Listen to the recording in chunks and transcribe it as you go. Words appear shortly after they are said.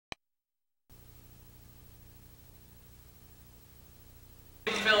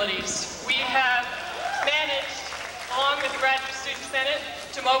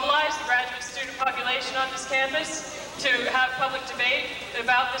campus to have public debate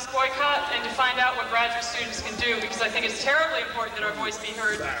about this boycott and to find out what graduate students can do, because I think it's terribly important that our voice be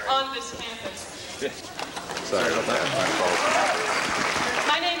heard on this campus. Sorry about that.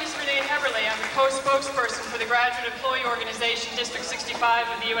 My name is Renee Heberle. I'm the co-spokesperson for the Graduate Employee Organization District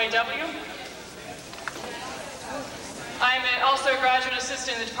 65 of the UAW. I'm also a graduate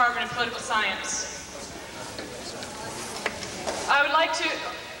assistant in the Department of Political Science. I would like to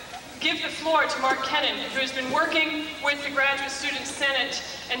give the floor to Mark Kennan, who has been working with the Graduate Student Senate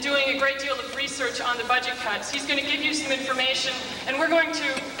and doing a great deal of research on the budget cuts. He's going to give you some information, and we're going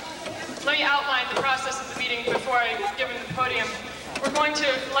to, let me outline the process of the meeting before I give him the podium. We're going to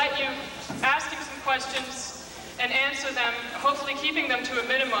let you ask him some questions and answer them, hopefully keeping them to a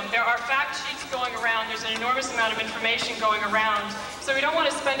minimum. There are fact sheets going around. There's an enormous amount of information going around. So we don't want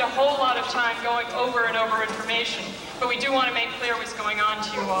to spend a whole lot of time going over and over information, but we do want to make clear what's going on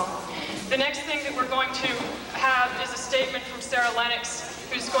to you all. The next thing that we're going to have is a statement from Sarah Lennox,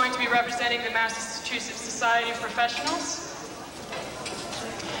 who's going to be representing the Massachusetts Society of Professionals.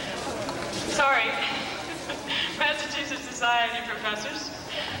 Sorry, Massachusetts Society of Professors.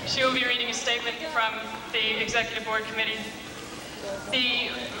 She will be reading a statement from the Executive Board Committee. The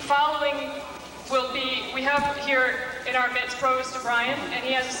following will be, we have here in our midst Provost O'Brien, and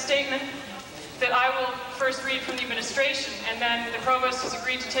he has a statement that I will first read from the administration, and then the Provost has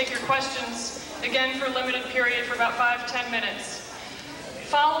agreed to take your questions, again for a limited period for about 5–10 minutes.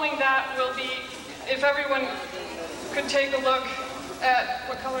 Following that will be, if everyone could take a look at,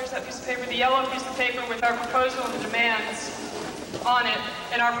 what color is that piece of paper? The yellow piece of paper with our proposal and the demands on it,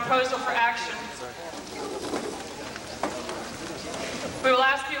 and our proposal for action. We will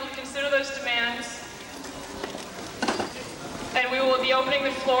ask people to consider those demands, and we will be opening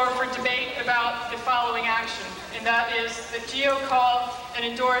the floor for debate about the following action, and that is that GEO call and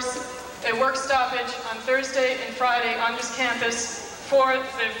endorse a work stoppage on Thursday and Friday on this campus for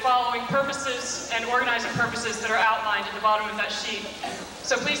the following purposes and organizing purposes that are outlined at the bottom of that sheet.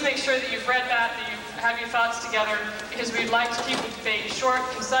 So please make sure that you've read that you have your thoughts together, because we'd like to keep the debate short,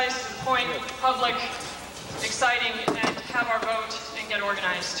 concise, to the point, public, exciting, and have our vote and get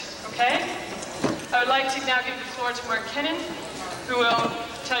organized. Okay? I would like to now give the floor to Mark Kennan, who will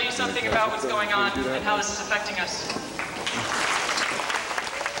tell you something about what's going on and how this is affecting us.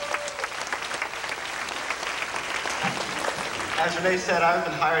 As Renee said, I've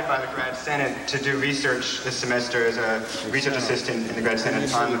been hired by the Grad Senate to do research this semester as a research assistant in the Grad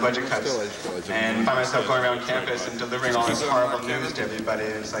Senate on the budget cuts. And find myself going around campus and delivering all this horrible news to everybody.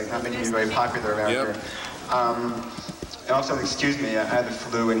 It's like not making me very popular around here. And also, excuse me, I had the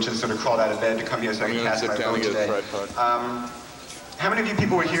flu and just sort of crawled out of bed to come here so I can cast my vote today. How many of you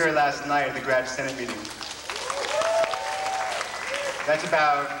people were here last night at the Grad Senate meeting? That's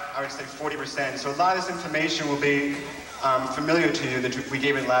about, I would say, 40%. So a lot of this information will be familiar to you that we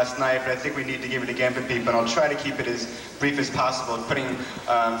gave it last night, but I think we need to give it again for people, and I'll try to keep it as brief as possible. Putting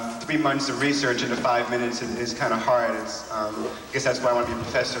 3 months of research into 5 minutes is kind of hard. I guess that's why I want to be a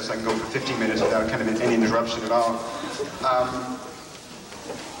professor, so I can go for 15 minutes without kind of any interruption at all.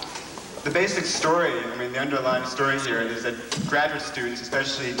 The basic story, I mean, the underlying story here is that graduate students,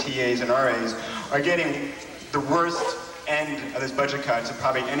 especially TAs and RAs, are getting the worst end of this budget cuts of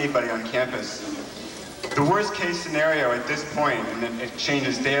probably anybody on campus. The worst case scenario at this point, and it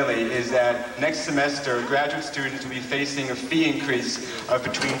changes daily, is that next semester graduate students will be facing a fee increase of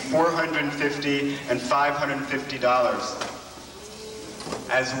between $450 and $550.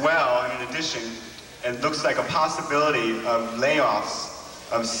 As well, and in addition, it looks like a possibility of layoffs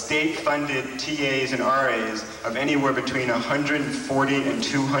of state-funded TAs and RAs of anywhere between 140 and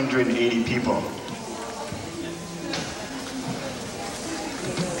 280 people.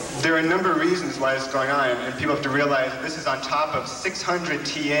 There are a number of reasons why it's going on, and people have to realize that this is on top of 600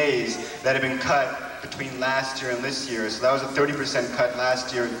 TAs that have been cut between last year and this year. So that was a 30% cut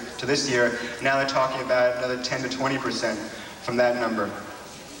last year to this year. Now they're talking about another 10 to 20% from that number.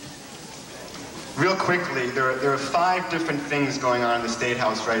 Real quickly, there are 5 different things going on in the State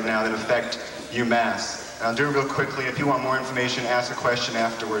House right now that affect UMass. And I'll do it real quickly. If you want more information, ask a question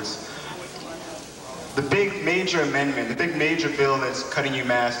afterwards. The big major amendment, the big major bill that's cutting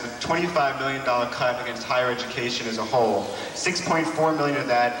UMass is a $25 million cut against higher education as a whole. $6.4 million of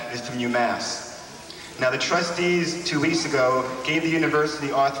that is from UMass. Now the trustees 2 weeks ago gave the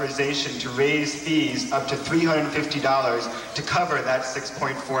university authorization to raise fees up to $350 to cover that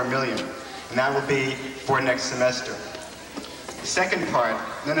 $6.4 million. And that will be for next semester. The second part,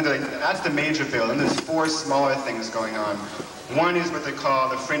 that's the major bill, and there's 4 smaller things going on. One is what they call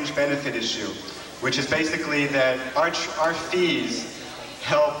the fringe benefit issue, which is basically that our fees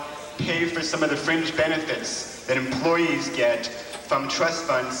help pay for some of the fringe benefits that employees get from trust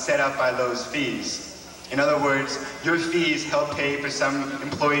funds set up by those fees. In other words, your fees help pay for some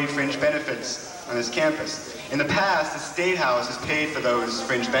employee fringe benefits on this campus. In the past, the State House has paid for those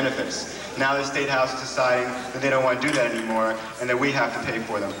fringe benefits. Now the State House is deciding that they don't want to do that anymore and that we have to pay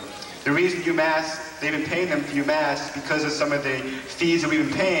for them. The reason UMass, they've been paying them for UMass is because of some of the fees that we've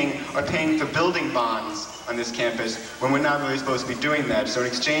been paying are paying for building bonds on this campus when we're not really supposed to be doing that. So in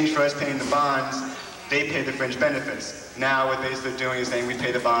exchange for us paying the bonds, they pay the fringe benefits. Now what basically they're doing is saying we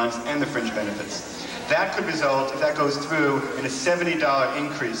pay the bonds and the fringe benefits. That could result, if that goes through, in a $70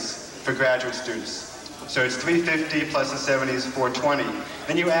 increase for graduate students. So it's $350 plus the 70 is $420.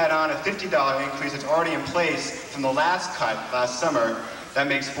 Then you add on a $50 increase that's already in place from the last cut last summer. That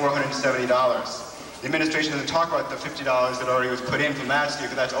makes $470. The administration doesn't talk about the $50 that already was put in from last year,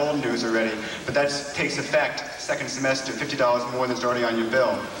 because that's old news already. But that takes effect second semester, $50 more than is already on your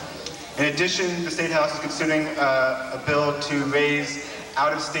bill. In addition, the State House is considering a bill to raise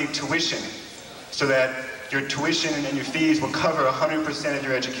out-of-state tuition so that your tuition and your fees will cover 100% of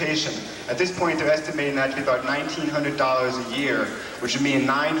your education. At this point, they're estimating that to be about $1,900 a year, which would mean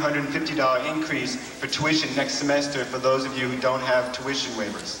a $950 increase for tuition next semester for those of you who don't have tuition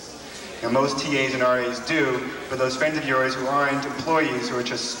waivers. Now, most TAs and RAs do, but those friends of yours who aren't employees, who are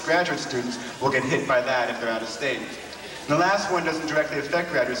just graduate students, will get hit by that if they're out of state. And the last one doesn't directly affect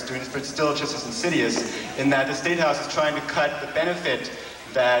graduate students, but it's still just as insidious in that the State House is trying to cut the benefit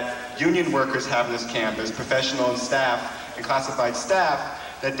that union workers have on this campus, professional and staff and classified staff,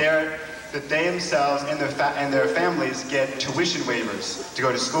 that they themselves and their families get tuition waivers to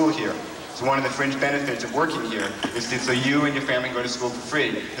go to school here. So one of the fringe benefits of working here is so you and your family can go to school for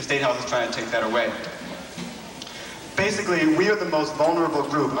free. The State House is trying to take that away. Basically, we are the most vulnerable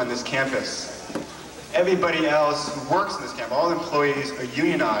group on this campus. Everybody else who works in this campus, all employees are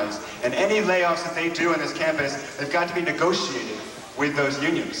unionized, and any layoffs that they do on this campus, they've got to be negotiated with those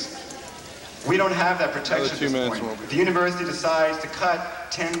unions. We don't have that protection at this point. If the university decides to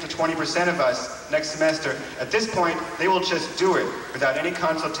cut 10 to 20% of us next semester, at this point, they will just do it without any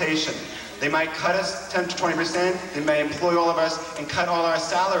consultation. They might cut us 10 to 20%, they may employ all of us and cut all our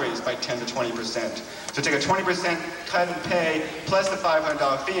salaries by 10 to 20%. So take a 20% cut in pay plus the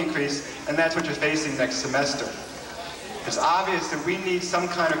 $500 fee increase, and that's what you're facing next semester. It's obvious that we need some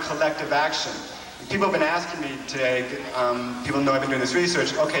kind of collective action. People have been asking me today, people know I've been doing this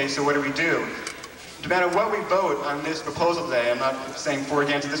research, okay, so what do we do? No matter what we vote on this proposal today, I'm not saying for or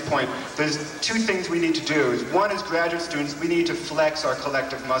against at this point, there's two things we need to do. One is graduate students, we need to flex our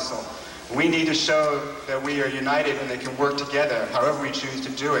collective muscle. We need to show that we are united and they can work together, however we choose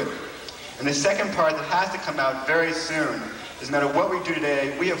to do it. And the second part that has to come out very soon is no matter what we do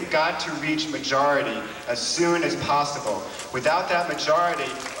today, we have got to reach majority as soon as possible. Without that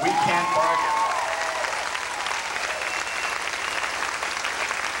majority, we can't bargain.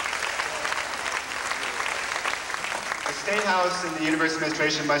 The State House and the university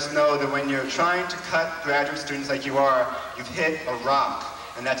administration must know that when you're trying to cut graduate students like you are, you've hit a rock.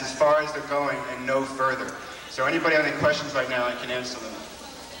 And that's as far as they're going and no further. So anybody have any questions right now, I can answer them.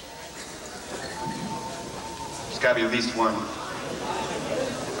 There's got to be at least one.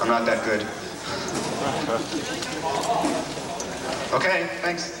 I'm not that good. Okay,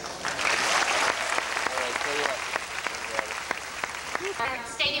 thanks.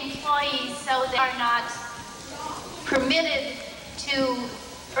 State employees, so they are not permitted to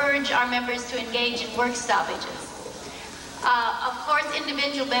urge our members to engage in work stoppages. Of course,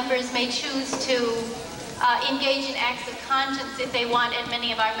 individual members may choose to engage in acts of conscience if they want, and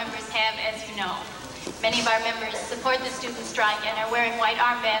many of our members have, as you know. Many of our members support the student strike and are wearing white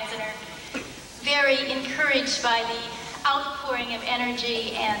armbands and are very encouraged by the outpouring of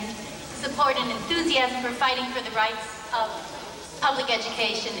energy and support and enthusiasm for fighting for the rights of public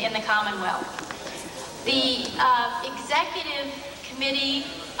education in the Commonwealth. The Executive Committee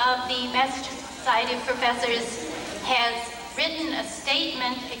of the Massachusetts Society of Professors has written a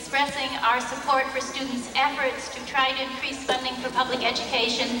statement expressing our support for students' efforts to try to increase funding for public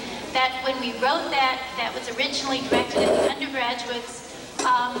education. That when we wrote that was originally directed at the undergraduates.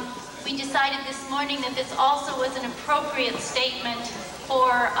 We decided this morning that this also was an appropriate statement for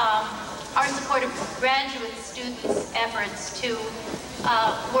our support of graduate students' efforts to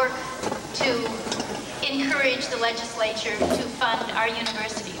work to encourage the legislature to fund our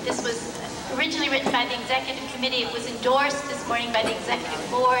university. This was originally written by the Executive Committee. It was endorsed this morning by the Executive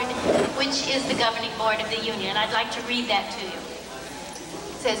Board, which is the governing board of the union. I'd like to read that to you.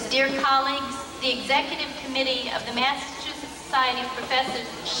 It says, "Dear colleagues, the Executive Committee of the Massachusetts Society of Professors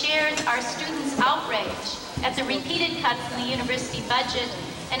shares our students' outrage at the repeated cuts in the university budget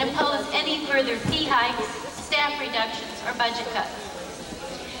and oppose any further fee hikes, staff reductions, or budget cuts.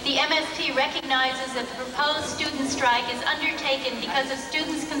 The MSP recognizes that the proposed student strike is undertaken because of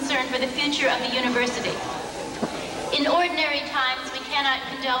students' concern for the future of the university. In ordinary times, we cannot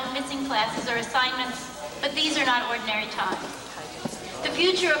condone missing classes or assignments, but these are not ordinary times. The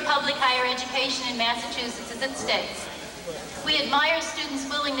future of public higher education in Massachusetts is at stake. We admire students'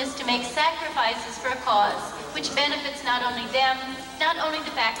 willingness to make sacrifices for a cause which benefits not only them, not only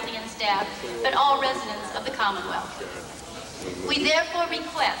the faculty and staff, but all residents of the Commonwealth. We therefore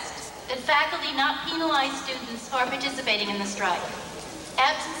request that faculty not penalize students who are participating in the strike.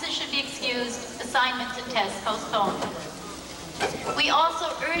 Absences should be excused, assignments and tests postponed. We also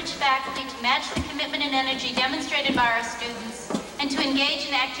urge faculty to match the commitment and energy demonstrated by our students and to engage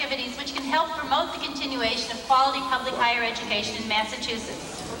in activities which can help promote the continuation of quality public higher education in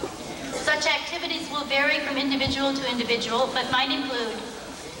Massachusetts. Such activities will vary from individual to individual, but might include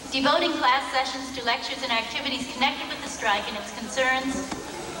devoting class sessions to lectures and activities connected with the strike and its concerns,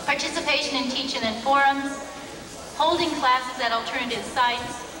 participation in teach-in and forums, holding classes at alternative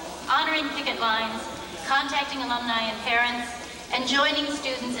sites, honoring picket lines, contacting alumni and parents, and joining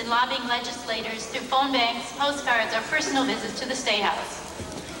students in lobbying legislators through phone banks, postcards, or personal visits to the State House.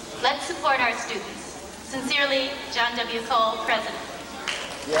 Let's support our students. Sincerely, John W. Cole, President.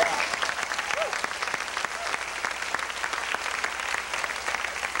 Yeah.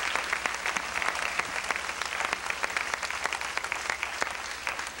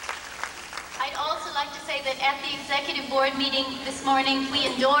 I'd also like to say that at the executive board meeting this morning, we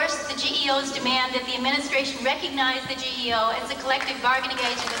endorsed the GEO's demand that the administration recognize the GEO as a collective bargaining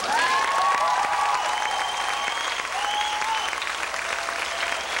agent of the state.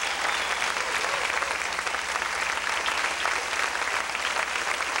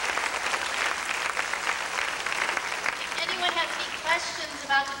 If anyone has any questions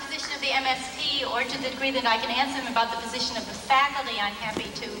about the position of the MSP, or to the degree that I can answer them about the position of the faculty, I'm happy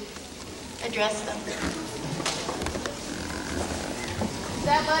to address them. Is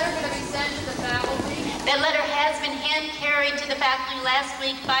that letter going to be sent to the faculty? That letter has been hand-carried to the faculty last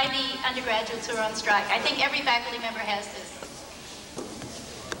week by the undergraduates who are on strike. I think every faculty member has this.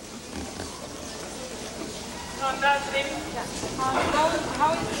 David? Yeah. How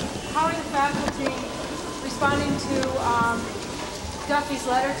are the faculty responding to Duffy's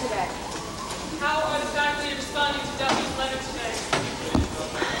letter today? How are the faculty responding to Duffy's letter today?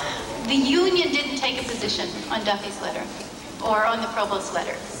 The union didn't take a position on Duffy's letter or on the provost's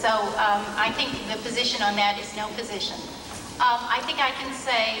letter. So I think the position on that is no position. I think I can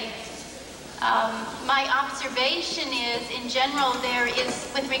say my observation is, in general, there is,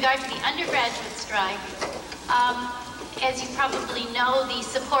 with regard to the undergraduate strike, as you probably know, the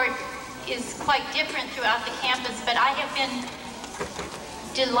support is quite different throughout the campus, but I have been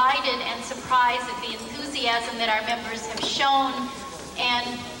delighted and surprised at the enthusiasm that our members have shown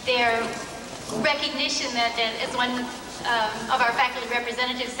and their recognition that, as one of our faculty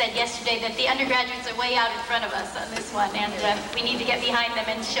representatives said yesterday, that the undergraduates are way out in front of us on this one, and we need to get behind them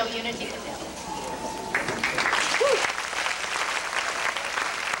and show unity with them.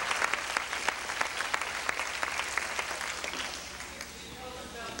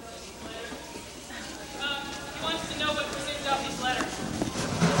 He wants to know what was in Duffy's letter.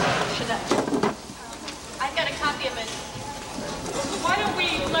 Should I? I've got a copy of it. Why don't we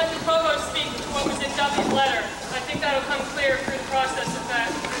let the provost speak to what was in Duffy's letter? I think that'll come clear through the process of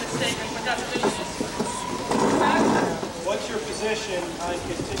that statement, what that position is. What's your position on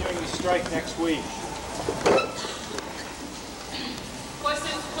continuing the strike next week? What's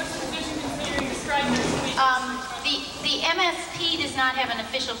the position continuing the strike next week? The MSP does not have an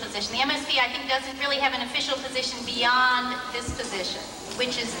official position. The MSP, I think, doesn't really have an official position beyond this position,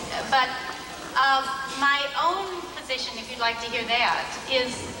 which is, but my own position, if you'd like to hear that,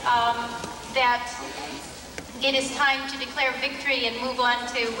 is that it is time to declare victory and move on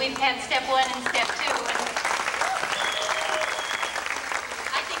to, we've had step 1 and step 2. And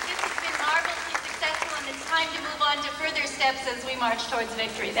I think this has been marvelously successful, and it's time to move on to further steps as we march towards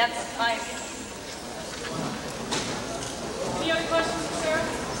victory. That's my opinion. Any other questions, Sarah?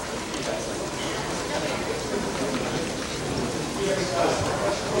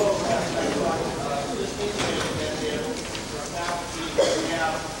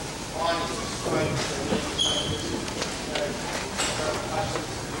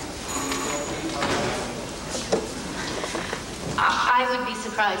 I would be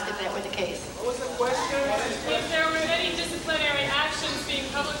surprised if that were the case. What was the question? If there were any disciplinary actions being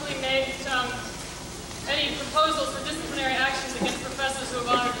publicly made, any proposals for disciplinary actions against professors who have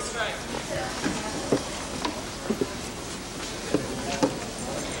honored the strike?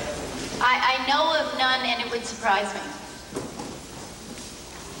 I know of none, and it would surprise me.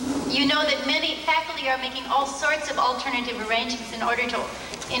 You know that many faculty are making all sorts of alternative arrangements in order to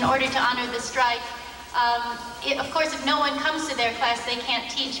honor the strike. Of course, if no one comes to their class, they can't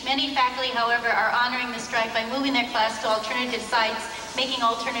teach. Many faculty, however, are honoring the strike by moving their class to alternative sites, making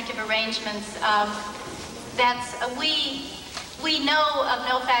alternative arrangements. We know of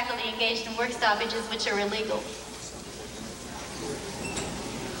no faculty engaged in work stoppages which are illegal.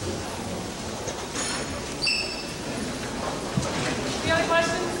 Any other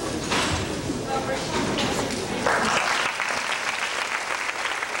questions?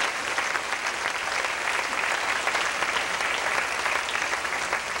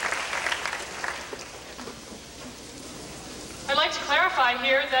 I'd like to clarify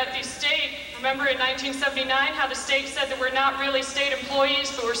here that the state, remember in 1979 how the state said that we're not really state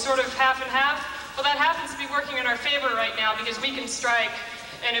employees, but we're sort of half and half? Well, that happens to be working in our favor right now because we can strike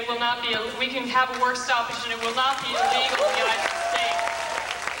and it will not be, we can have a work stoppage and it will not be illegal in the United States.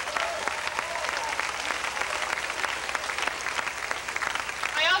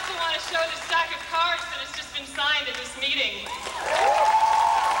 I also want to show the stack of cards that has just been signed at this meeting.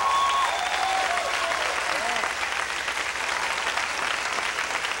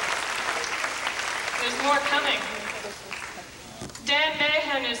 There's more coming. Dan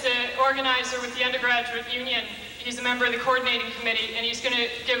Mahan is an organizer with the undergraduate union. He's a member of the coordinating committee, and he's going to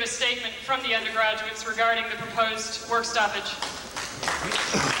give a statement from the undergraduates regarding the proposed work stoppage.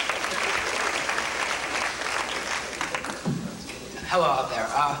 Hello out there.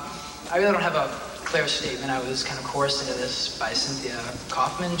 I really don't have a clear statement. I was kind of coerced into this by Cynthia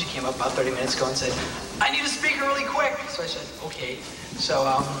Kaufman. She came up about 30 minutes ago and said, "I need a speaker really quick." So I said, okay. So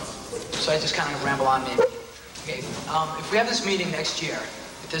I just kind of ramble on maybe. Okay, if we have this meeting next year,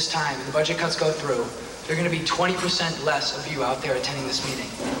 at this time, and the budget cuts go through, there are going to be 20% less of you out there attending this meeting.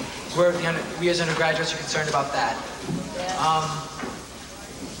 We as undergraduates are concerned about that.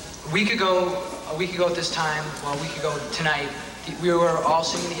 A week ago at this time, well, a week ago tonight, we were all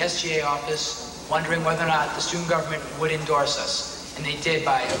sitting in the SGA office wondering whether or not the student government would endorse us. And they did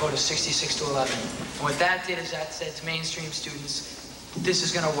by a vote of 66 to 11. And what that did is that said to mainstream students, this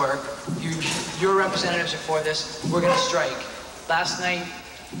is going to work. Your representatives are for this. We're going to strike. Last night,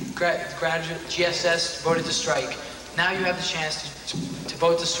 graduate GSS voted to strike. Now you have the chance to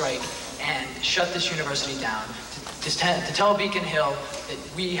vote to strike and shut this university down. To tell Beacon Hill that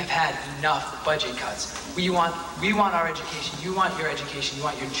we have had enough budget cuts. We want our education. You want your education. You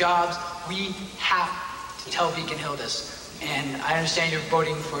want your jobs. We have to tell Beacon Hill this. And I understand you're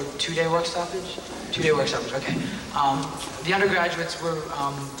voting for a 2-day work stoppage? 2-day work stoppage, okay. The undergraduates we're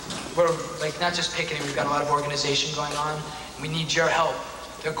like not just picketing, we've got a lot of organization going on. We need your help.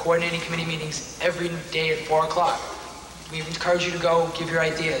 There are coordinating committee meetings every day at 4 o'clock. We encourage you to go give your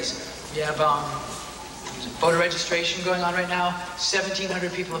ideas. We have voter registration going on right now.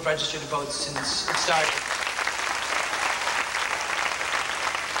 1,700 people have registered to vote since it started.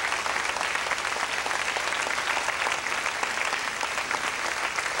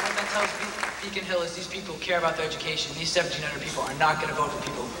 Tells Beacon Hill is these people care about their education. These 1,700 people are not going to vote for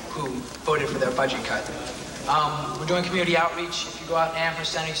people who voted for their budget cut. We're doing community outreach. If you go out in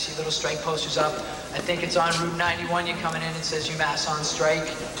Amherst Center, you see little strike posters up. I think it's on Route 91. You're coming in, it says UMass on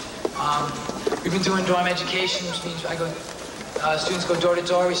strike. We've been doing dorm education, which means students go door to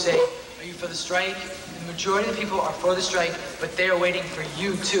door. We say, are you for the strike? The majority of the people are for the strike, but they are waiting for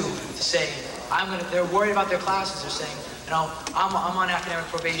you too to say, they're worried about their classes. They're saying, you know, I'm on academic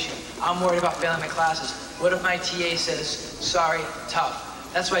probation. I'm worried about failing my classes. What if my TA says, sorry, tough?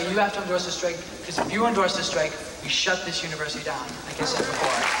 That's why you have to endorse the strike, because if you endorse the strike, we shut this university down, like I said before.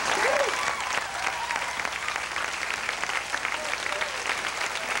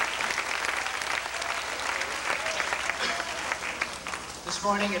 This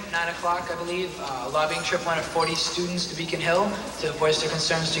morning at 9 o'clock, I believe, a lobbying trip went of 40 students to Beacon Hill to voice their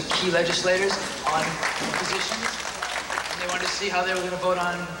concerns to key legislators on positions. They wanted to see how they were going to vote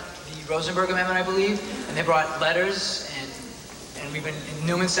on the Rosenberg Amendment, I believe, and they brought letters, and we've been in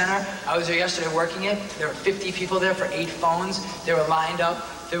Newman Center. I was there yesterday working it. There were 50 people there for 8 phones. They were lined up.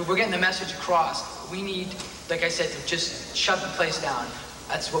 We're getting the message across. We need, like I said, to just shut the place down.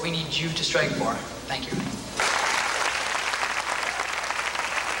 That's what we need you to strike for. Thank you.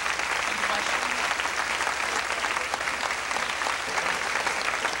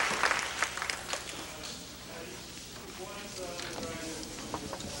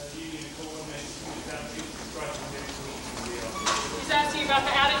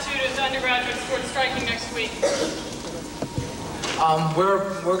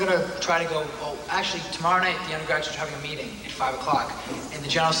 We're going to try to go, well, actually, tomorrow night, the undergraduates are having a meeting at 5 o'clock, and the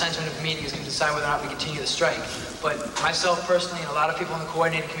general sentiment of the meeting is going to decide whether or not we continue the strike. But myself personally, and a lot of people in the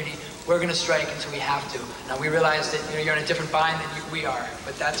coordinating committee, we're going to strike until we have to. Now, we realize that you're in a different bind than we are,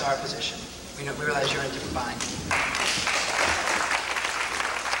 but that's our position. We realize you're in a different bind.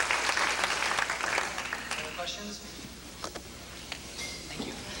 Any other questions? Thank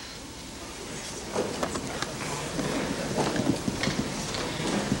you.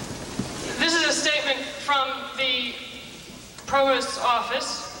 This is a statement from the Provost's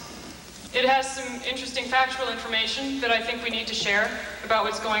office. It has some interesting factual information that I think we need to share about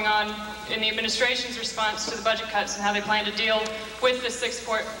what's going on in the administration's response to the budget cuts and how they plan to deal with the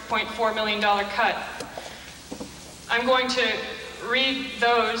 $6.4 million cut. I'm going to read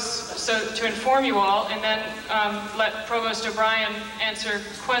those to inform you all, and then let Provost O'Brien answer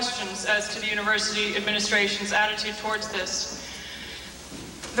questions as to the university administration's attitude towards this.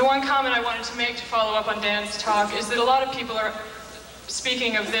 The one comment I wanted to make to follow up on Dan's talk is that a lot of people are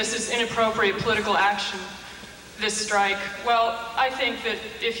speaking of this as inappropriate political action, this strike. Well, I think that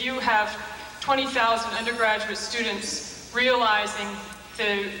if you have 20,000 undergraduate students realizing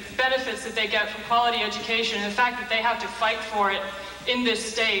the benefits that they get from quality education and the fact that they have to fight for it in this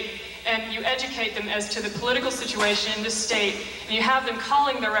state, and you educate them as to the political situation in this state, and you have them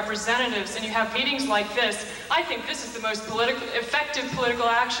calling their representatives, and you have meetings like this, I think this is the most effective political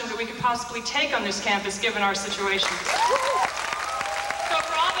action that we could possibly take on this campus, given our situation. So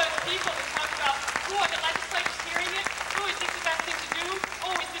for all those people that talk about, oh, the legislature's hearing it, oh, is this the best thing to do?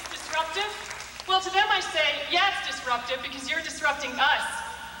 Oh, is this disruptive? Well, to them I say, yeah, it's disruptive because you're disrupting us.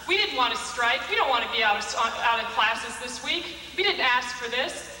 We didn't want to strike. We don't want to be out of classes this week. We didn't ask for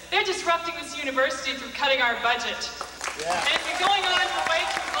this. They're disrupting this university through cutting our budget. Yeah. And it's been going on for way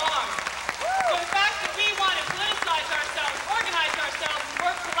too long. So the fact that we want to politicize ourselves, organize ourselves, and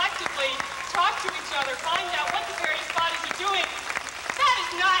work collectively, talk to each other, find out what the various bodies are doing, that is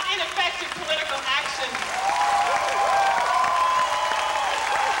not ineffective political action.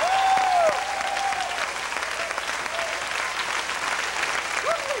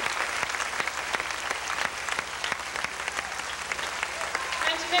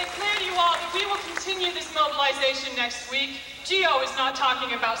 We will continue this mobilization next week. GEO is not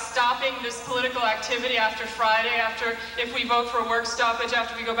talking about stopping this political activity after Friday, if we vote for a work stoppage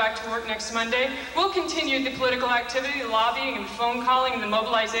after we go back to work next Monday. We'll continue the political activity, the lobbying and the phone calling and the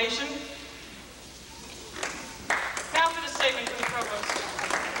mobilization. Now for the statement from the provost.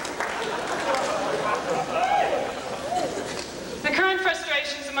 The current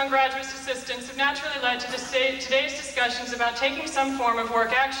frustrations among graduate assistants have naturally led to today's discussions about taking some form of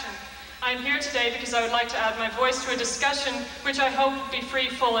work action. I am here today because I would like to add my voice to a discussion which I hope will be free,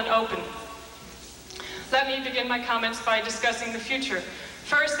 full, and open. Let me begin my comments by discussing the future.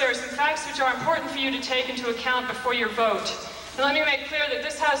 First, there are some facts which are important for you to take into account before your vote. And let me make clear that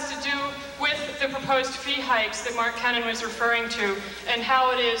this has to do with the proposed fee hikes that Mark Kennan was referring to, and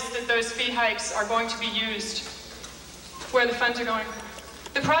how it is that those fee hikes are going to be used, where the funds are going.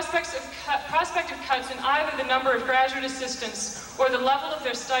 The prospect of cuts in either the number of graduate assistants or the level of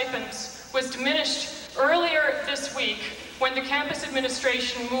their stipends was diminished earlier this week when the campus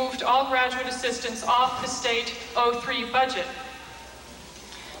administration moved all graduate assistants off the state 03 budget.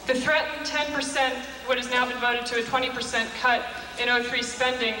 The threatened 10%, what has now been voted to a 20% cut in 03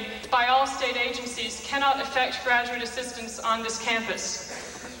 spending by all state agencies, cannot affect graduate assistants on this campus.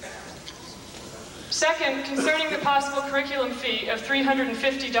 Second, concerning the possible curriculum fee of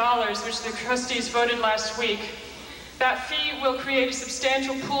 $350, which the trustees voted last week, that fee will create a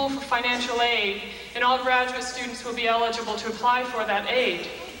substantial pool for financial aid, and all graduate students will be eligible to apply for that aid.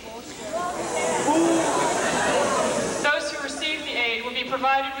 Those who receive the aid will be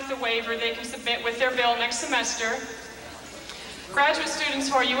provided with a waiver they can submit with their bill next semester. Graduate students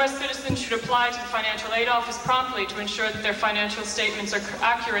who are U.S. citizens should apply to the Financial Aid Office promptly to ensure that their financial statements are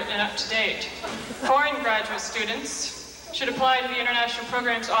accurate and up to date. Foreign graduate students should apply to the International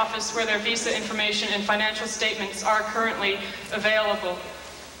Programs Office where their visa information and financial statements are currently available.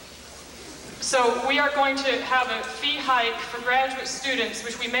 So we are going to have a fee hike for graduate students,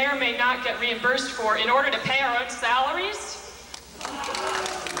 which we may or may not get reimbursed for, in order to pay our own salaries.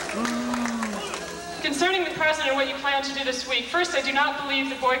 Concerning the president and what you plan to do this week, first, I do not believe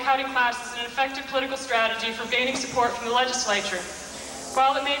that boycotting classes is an effective political strategy for gaining support from the legislature.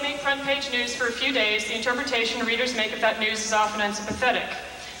 While it may make front-page news for a few days, the interpretation readers make of that news is often unsympathetic.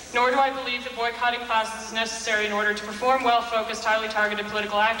 Nor do I believe that boycotting classes is necessary in order to perform well-focused, highly targeted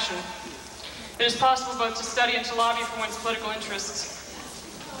political action. It is possible both to study and to lobby for one's political interests.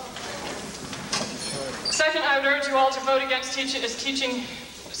 Second, I would urge you all to vote against teaching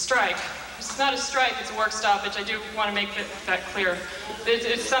strike. It's not a strike, it's a work stoppage. I do want to make that clear.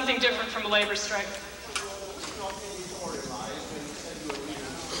 It's something different from a labor strike.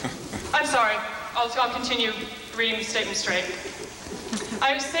 I'm sorry, I'll continue reading the statement straight.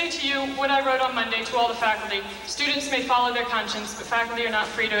 I say to you what I wrote on Monday to all the faculty. Students may follow their conscience, but faculty are not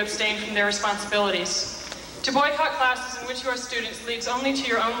free to abstain from their responsibilities. To boycott classes in which you are students leads only to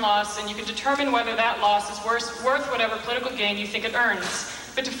your own loss, and you can determine whether that loss is worth whatever political gain you think it earns.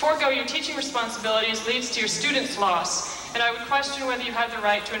 But to forego your teaching responsibilities leads to your students' loss, and I would question whether you have the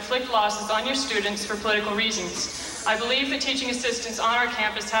right to inflict losses on your students for political reasons. I believe that teaching assistants on our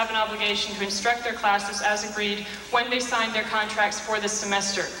campus have an obligation to instruct their classes as agreed when they sign their contracts for this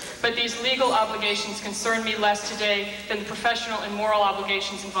semester. But these legal obligations concern me less today than the professional and moral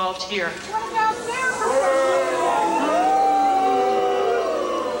obligations involved here. What about their professional?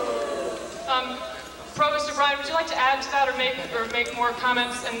 Provost O'Brien, would you like to add to that or make more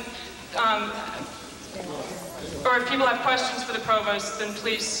comments? And or if people have questions for the provost, then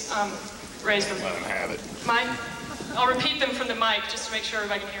please raise them. Let him have it. Mike? I'll repeat them from the mic just to make sure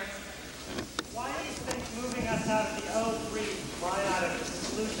everybody can hear. Why do you think moving us out of the O3 line item is a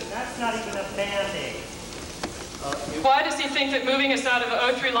solution? That's not even a Band-Aid. Why does he think that moving us out of the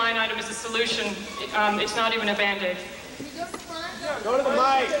O3 line item is a solution? It's not even a Band-Aid. Go to the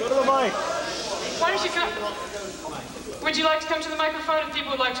mic. Go to the mic. Why don't you come? Would you like to come to the microphone? If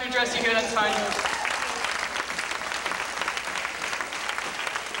people would like to address you here, that's fine.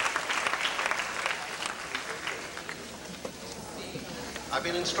 I've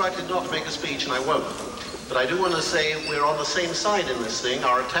been instructed not to make a speech, and I won't. But I do want to say we're on the same side in this thing.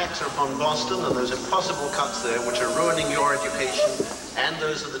 Our attacks are upon Boston and those impossible cuts there, which are ruining your education and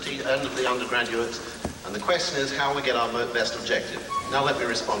those of the undergraduates. And the question is how we get our best objective. Now let me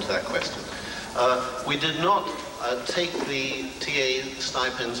respond to that question. We did not take the TA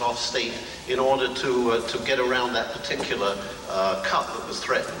stipends off state in order to get around that particular cut that was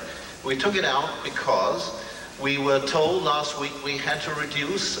threatened. We took it out because we were told last week we had to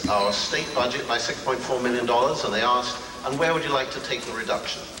reduce our state budget by $6.4 million, and they asked, and where would you like to take the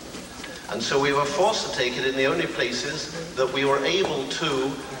reduction? And so we were forced to take it in the only places that we were able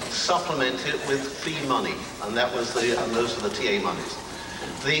to supplement it with fee money, and those are the TA monies.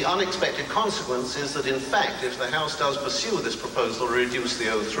 The unexpected consequence is that, in fact, if the House does pursue this proposal to reduce the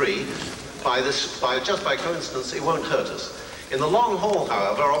O3, just by coincidence, it won't hurt us. In the long haul,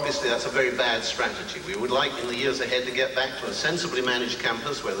 however, obviously that's a very bad strategy. We would like in the years ahead to get back to a sensibly managed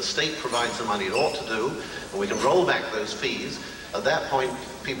campus where the state provides the money it ought to do, and we can roll back those fees. At that point,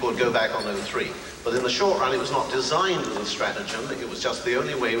 people would go back on O3. But in the short run, it was not designed as a stratagem. It was just the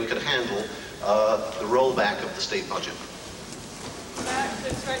only way we could handle the rollback of the state budget.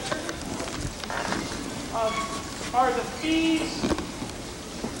 Are the fees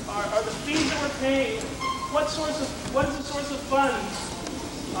that we're paying? What is the source of funds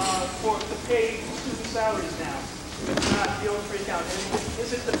to pay student salaries now? If it's not the O3 account, and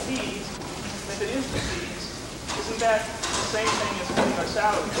is it the fees? If it is the fees, isn't that the same thing as paying our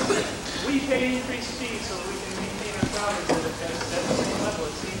salaries? We pay increased fees so that we can maintain our salaries at the same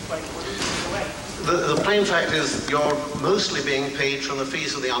level. It seems like we're losing the way. The plain fact is you're mostly being paid from the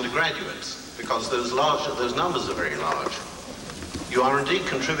fees of the undergraduates because those numbers are very large. You are indeed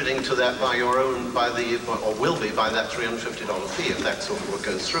contributing to that by your own, or will be by that $350 fee if that sort of what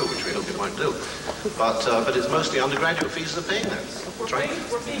goes through, which we hope it won't do. But it's mostly undergraduate fees that are paying that. That's right.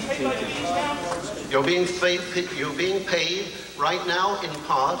 We're being paid by fees now? You're being paid right now in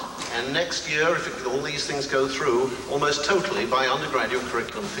part, and next year, if all these things go through, almost totally by undergraduate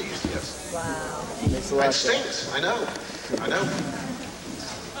curriculum fees, yes. Wow. It stinks, I know.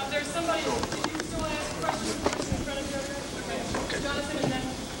 There's somebody, did you still ask a question in front of you? Okay. Jonathan, and then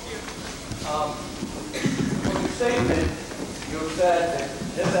you. In your statement, you said that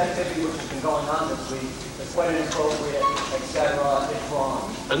this activity which has been going on this week is quite inappropriate, etc., it's wrong.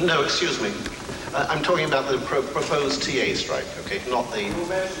 No, excuse me. I'm talking about the proposed TA strike, okay, not the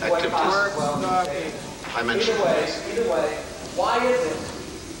activities. I mentioned Either way, why is it?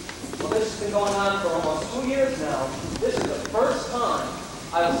 Well, this has been going on for almost 2 years now. This is the first time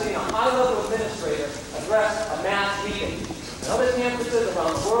I've seen a high-level administrator address a mass meeting. In other campuses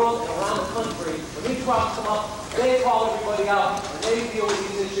around the world and around the country, when these problems come up, they call everybody out and they deal with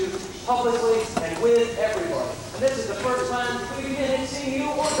these issues publicly and with everybody. And this is the first time we've been seeing you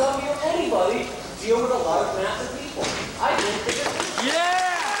or W or anybody deal with a large mass of people. I think that this is... Yeah!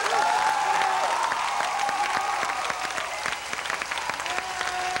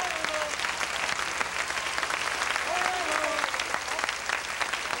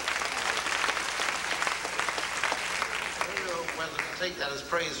 take that as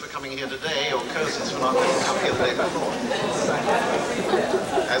praise for coming here today, or curses for not coming here the day before.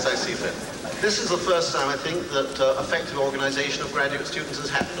 As I see fit. This is the first time, I think, that effective organization of graduate students has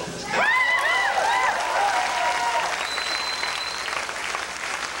happened on this campus.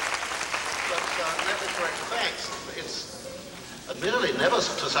 But let me correct the facts. It's admittedly never to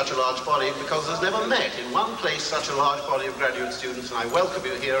such a large body because there's never met in one place such a large body of graduate students, and I welcome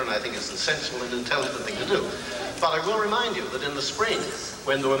you here, and I think it's a sensible and intelligent thing to do. But I will remind you that in the spring,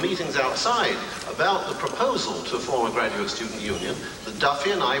 when there were meetings outside about the proposal to form a graduate student union, that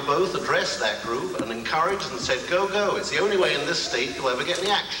Duffy and I both addressed that group and encouraged and said, go, go. It's the only way in this state you'll ever get any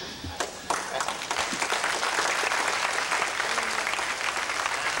action.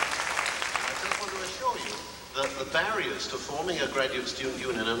 That the barriers to forming a graduate student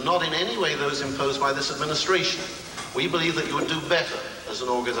union are not in any way those imposed by this administration. We believe that you would do better as an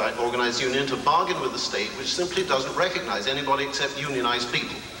organized union to bargain with the state, which simply doesn't recognize anybody except unionized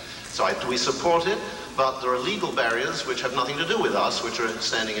people. So we support it, but there are legal barriers which have nothing to do with us, which are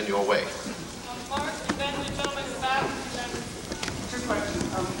standing in your way. Mark, and then the gentleman in the back. Two questions.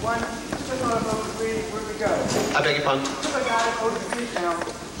 One, just on O3, where we go? I beg your pardon? Just like I O3 now,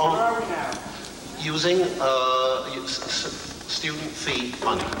 where are we now? Using student fee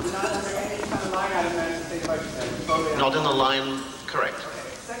money. We're not under any kind of line item in the state budget then? Not in the line, correct. Okay.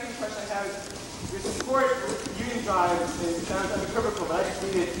 Second question I have is, your support with the union drive, it sounds unequivocal, but I just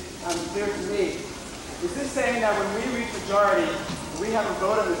need it clear to me. Is this saying that when we reach majority, we have a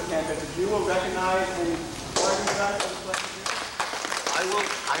vote on this campus, that you will recognize and bargain with us? I will,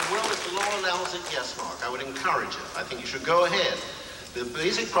 if the law allows it, yes, Mark. I would encourage it. I think you should go ahead. The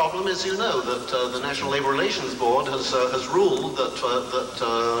basic problem is, you know, that the National Labor Relations Board has ruled that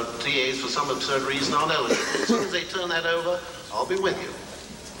TAs, for some absurd reason, aren't eligible. As soon as they turn that over, I'll be with you.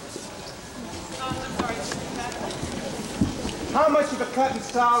 How much of a cut in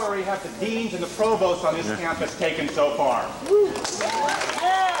salary have the deans and the provosts on this campus taken so far?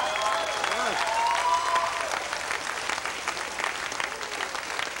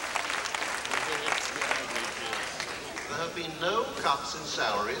 There have been no cuts in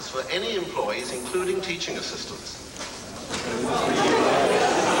salaries for any employees, including teaching assistants.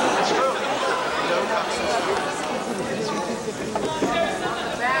 It's true. No cuts in salaries.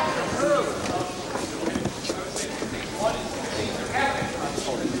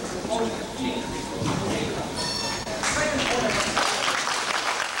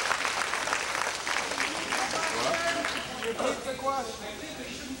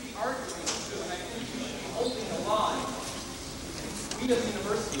 We as a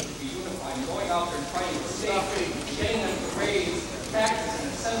university should be unified and going out there and trying to save and getting them to raise taxes in a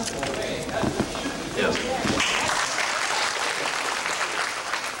sensible way. That's what we should be doing. Yes.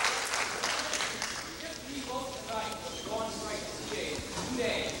 If we vote tonight to go on strike today, 2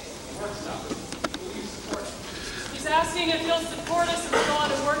 days, work stoppage, will you support it? He's asking if you'll support us if we go on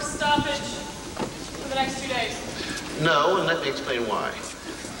a work stoppage for the next 2 days. No, and let me explain why.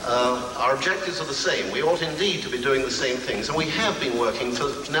 Our objectives are the same. We ought indeed to be doing the same things, and we have been working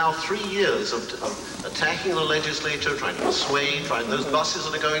for now 3 years of attacking the legislature, trying to persuade, those buses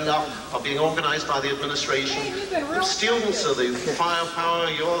that are going up are being organized by the administration. The students are the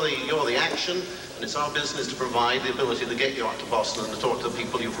firepower, you're the action, and it's our business to provide the ability to get you out to Boston and to talk to the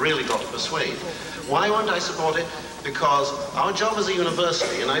people you've really got to persuade. Why won't I support it? Because our job as a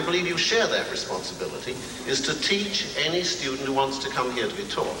university, and I believe you share that responsibility, is to teach any student who wants to come here to be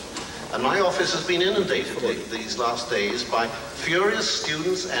taught. And my office has been inundated these last days by furious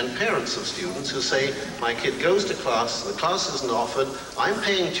students and parents of students who say, my kid goes to class, the class isn't offered, I'm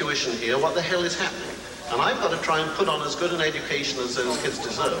paying tuition here, what the hell is happening? And I've got to try and put on as good an education as those kids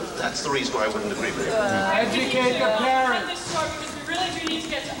deserve. That's the reason why I wouldn't agree with you. Educate the parents. Cut this short because we really do need to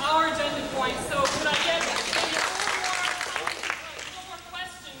get to our agenda point. So could I get maybe a little more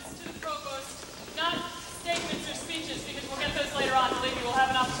questions to the provost, not statements or speeches, because we'll get those later on. Believe me, we'll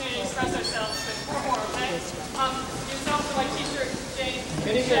have an opportunity to express ourselves, but 4 more, okay? Yourself for my t-shirt, Jane.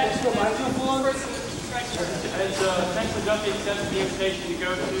 Can you get this microphone? As Chancellor Duffy accepted the invitation to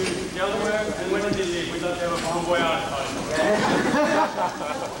go to Delaware, and when did he leave? We'd love to have a bon voyage party.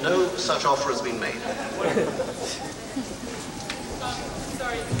 No such offer has been made.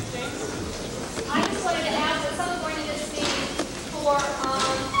 Sorry, James. I just wanted to ask at some point in this meeting for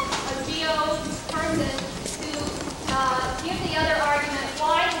a GEO person to give the other argument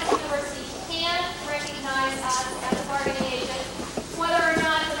why the university can recognize us as a bargaining agent, whether or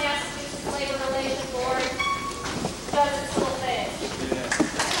not the Massachusetts Labor Relations Board does its little thing.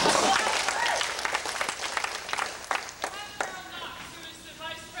 Who is the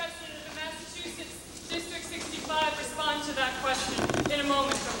Vice President of the Massachusetts District 65, respond to that question.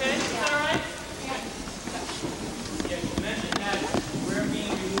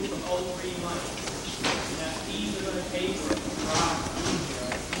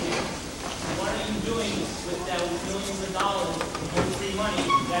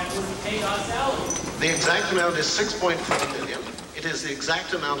 paid our salaries. The exact amount is $6.4 million. It is the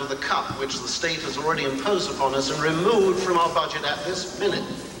exact amount of the cut which the state has already imposed upon us and removed from our budget at this minute.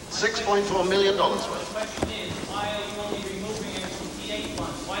 $6.4 million worth. The question is, why are you only removing it from TA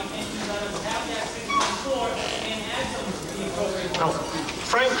funds? Why can't you let us have that 6.4 and add some to the appropriate Now, funds?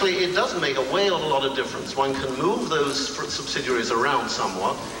 frankly, it doesn't make a whale of a lot of difference. One can move those subsidiaries around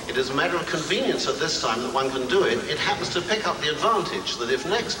somewhat. It is a matter of convenience at this time that one can do it. It happens to pick up the advantage that if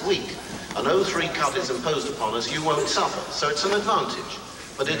next week an 03 cut is imposed upon us, you won't suffer. So it's an advantage.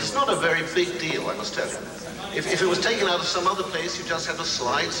 But it's not a very big deal, I must tell you. If it was taken out of some other place, you just had to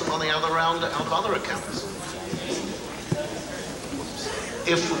slide some money out of other accounts.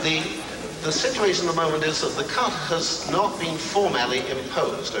 If the situation at the moment is that the cut has not been formally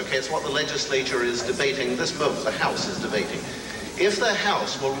imposed, okay? It's what the legislature is debating this moment, the House is debating. If the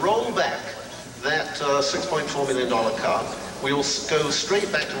House will roll back that $6.4 million cut, we will go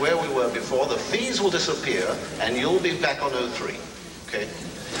straight back to where we were before, the fees will disappear, and you'll be back on 03, okay?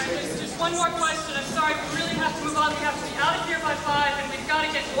 Just one more question. I'm sorry, we really have to move on. We have to be out of here by 5, and we've got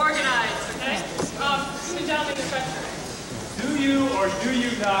to get organized, okay? The gentleman in the front. Do you or do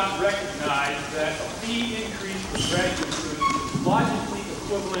you not recognize that a fee increase for graduate students is logically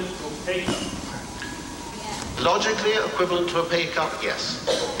equivalent to a pay cut? Logically equivalent to a pay cut, yes.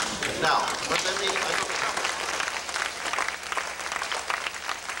 Now, but let me...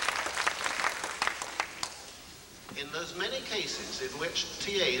 In those many cases in which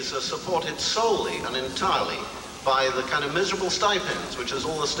TAs are supported solely and entirely by the kind of miserable stipends, which is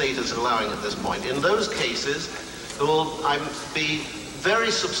all the state is allowing at this point, in those cases, there will be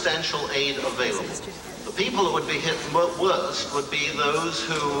very substantial aid available. The people that would be hit worst would be those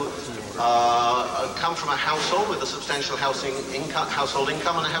who come from a household with a substantial household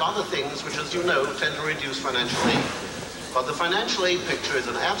income and have other things which, as you know, tend to reduce financial aid. But the financial aid picture is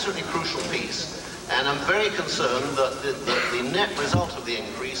an absolutely crucial piece, and I'm very concerned that the net result of the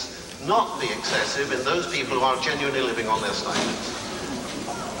increase not be excessive in those people who are genuinely living on their stipends.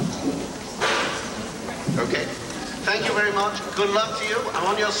 Okay? Thank you very much. Good luck to you. I'm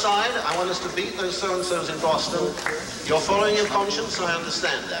on your side. I want us to beat those so-and-sos in Boston. You're following your conscience, I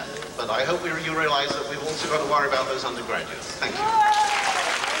understand that. But I hope you realize that we've also got to worry about those undergraduates. Thank you.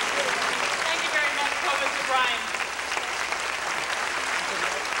 Thank you very much, Provost O'Brien.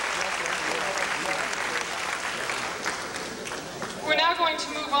 We're now going to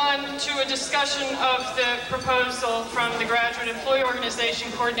move on to a discussion of the proposal from the Graduate Employee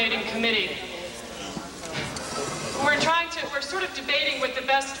Organization Coordinating Committee. We're sort of debating what the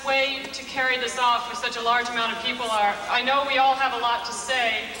best way to carry this off with such a large amount of people are. I know we all have a lot to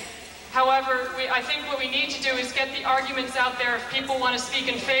say. However, I think what we need to do is get the arguments out there. If people want to speak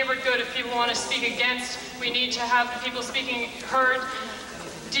in favor, good. If people want to speak against, we need to have the people speaking heard.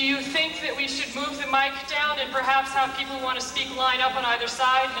 Do you think that we should move the mic down and perhaps have people who want to speak line up on either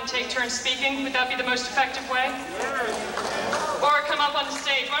side and take turns speaking? Would that be the most effective way? Or come up on the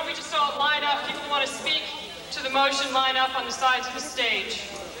stage. Why don't we just all line up? People who want to speak to the motion, line up on the sides of the stage.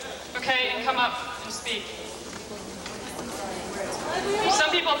 Okay, and come up and speak. Some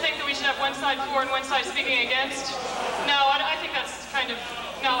people think that we should have one side for and one side speaking against. No, I think that's kind of,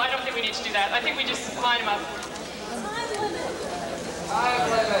 no, I don't think we need to do that. I think we just line them up. Time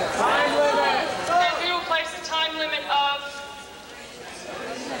limit. Time limit. And we will place a time limit of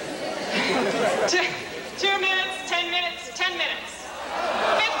 2 minutes, 10 minutes, 10 minutes,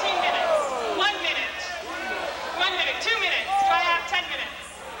 15 minutes, 1 minute, 1 minute, 2 minutes. Do I have 10 minutes?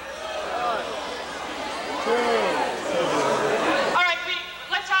 All right,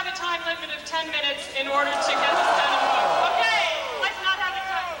 let's have a time limit of 10 minutes in order to get this done and vote. Okay, let's not have a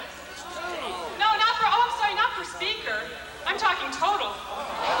time limit. No, not for, oh, I'm sorry, not for speaker. I'm talking total.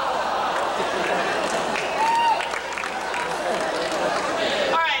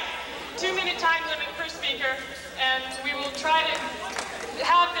 All right, 2-minute time limit per speaker, and we will try to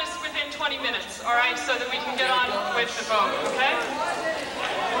have this within 20 minutes, all right, so that we can get on with the vote, okay?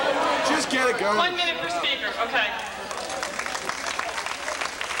 Just get it going. 1 minute per speaker, okay.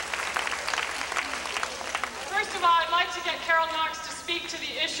 First of all, I'd like to get Carol Knox to speak to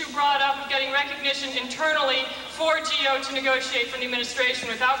the issue brought up of getting recognition internally for GEO to negotiate for the administration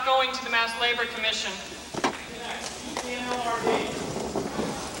without going to the Mass Labor Commission. The NLRB.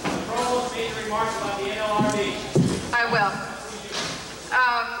 The provost made remarks about the NLRB. I will.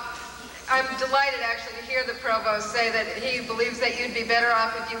 I'm delighted actually to hear the provost say that he believes that you'd be better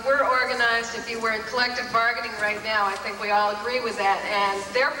off if you were organized, if you were in collective bargaining right now. I think we all agree with that, and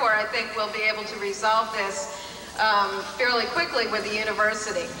therefore I think we'll be able to resolve this fairly quickly with the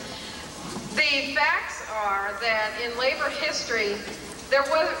university. The facts are that in labor history, There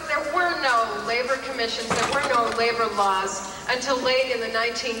were no labor commissions, there were no labor laws until late in the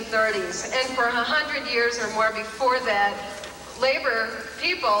 1930s. And for 100 years or more before that, labor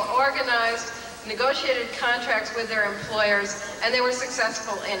people organized, negotiated contracts with their employers, and they were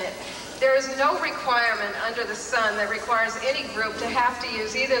successful in it. There is no requirement under the sun that requires any group to have to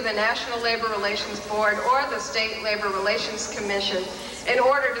use either the National Labor Relations Board or the State Labor Relations Commission in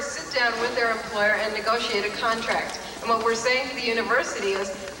order to sit down with their employer and negotiate a contract. And what we're saying to the university is,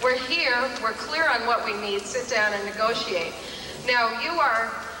 we're here, we're clear on what we need, sit down and negotiate. Now, you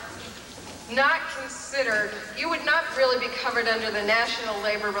are not considered, you would not really be covered under the National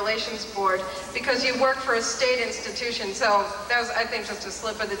Labor Relations Board because you work for a state institution, so that was, I think, just a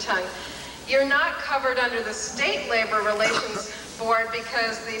slip of the tongue. You're not covered under the State Labor Relations Board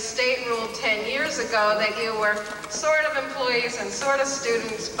because the state ruled 10 years ago that you were sort of employees and sort of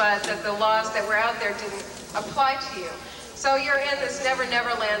students, but that the laws that were out there didn't apply to you. So you're in this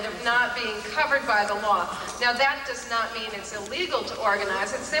never-never land of not being covered by the law. Now that does not mean it's illegal to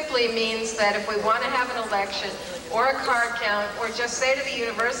organize. It simply means that if we want to have an election or a card count or just say to the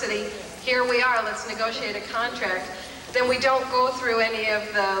university, here we are, let's negotiate a contract, then we don't go through any of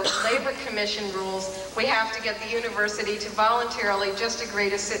the Labor Commission rules. We have to get the university to voluntarily just agree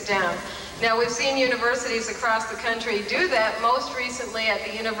to sit down. Now, we've seen universities across the country do that. Most recently at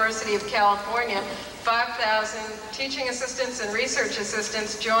the University of California, 5,000 teaching assistants and research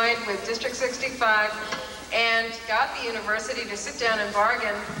assistants joined with District 65 and got the university to sit down and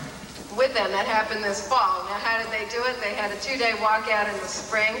bargain with them. That happened this fall. Now, how did they do it? They had a 2-day walkout in the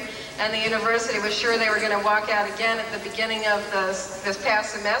spring, and the university was sure they were going to walk out again at the beginning of this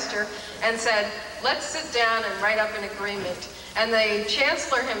past semester and said, let's sit down and write up an agreement. And the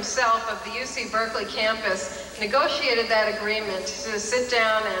chancellor himself of the UC Berkeley campus negotiated that agreement to sit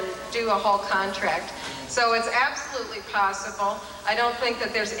down and do a whole contract. So it's absolutely possible. I don't think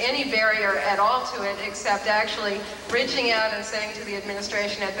that there's any barrier at all to it except actually reaching out and saying to the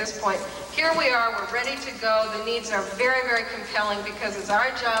administration at this point, here we are, we're ready to go. The needs are very, very compelling because it's our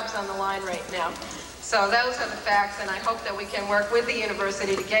jobs on the line right now. So those are the facts, and I hope that we can work with the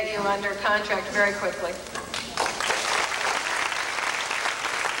university to get you under contract very quickly.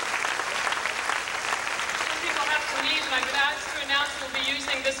 I've been asked to announce we'll be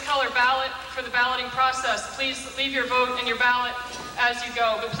using this color ballot for the balloting process. Please leave your vote and your ballot as you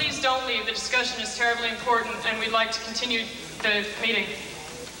go, but please don't leave. The discussion is terribly important, and we'd like to continue the meeting.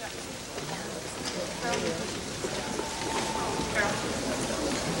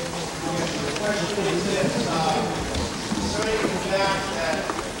 The question is this, concerning the fact that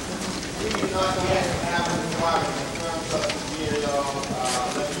we do not yet have a requirement in terms of the GEO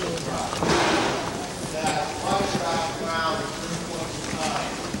electoral process, that one stop ground is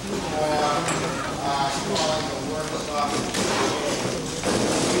 3.9 for calling the work stoppage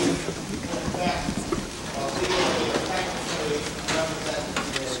in effect of legally or technically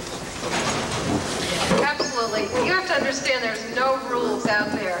representative. Absolutely. You have to understand there's no rules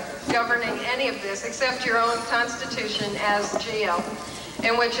out there governing any of this except your own constitution as GEO,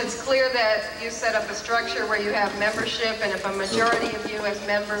 in which it's clear that you set up a structure where you have membership, and if a majority of you as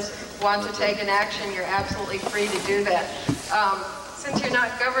members want to take an action, you're absolutely free to do that. Since you're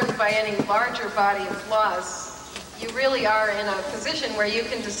not governed by any larger body of laws, you really are in a position where you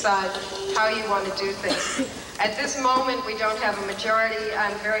can decide how you want to do things. At this moment, we don't have a majority.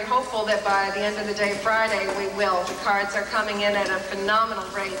 I'm very hopeful that by the end of the day Friday, we will. The cards are coming in at a phenomenal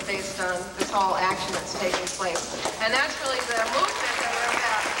rate based on this whole action that's taking place. And that's really the movement that we're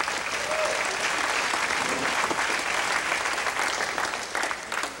about.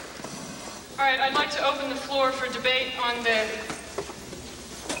 All right, I'd like to open the floor for debate on the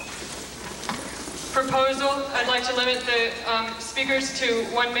proposal. I'd like to limit the speakers to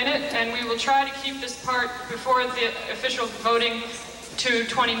 1 minute, and we will try to keep this part before the official voting to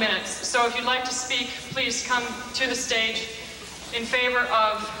 20 minutes. So if you'd like to speak, please come to the stage in favor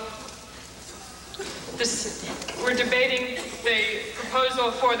of this. We're debating the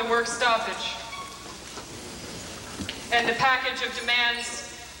proposal for the work stoppage and the package of demands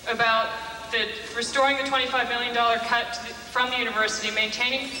about restoring the $25 million cut from the university,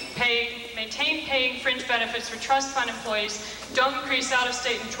 maintain paying fringe benefits for trust fund employees, don't increase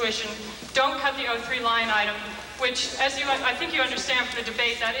out-of-state tuition, don't cut the 03 line item, which, as I think you understand from the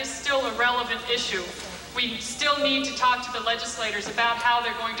debate, that is still a relevant issue. We still need to talk to the legislators about how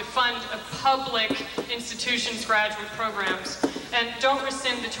they're going to fund a public institution's graduate programs. And don't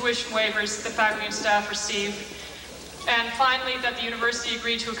rescind the tuition waivers the faculty and staff receive. And finally, that the university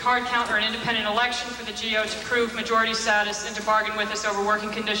agree to a card count or an independent election for the GEO to prove majority status and to bargain with us over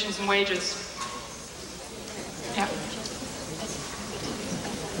working conditions and wages. Yeah.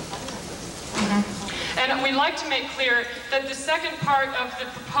 And we'd like to make clear that the second part of the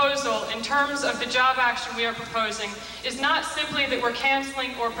proposal, in terms of the job action we are proposing, is not simply that we're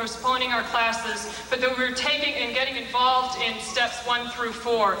canceling or postponing our classes, but that we're taking and getting involved in steps 1 through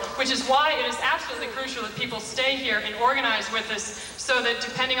 4, which is why it is absolutely crucial that people stay here and organize with us, so that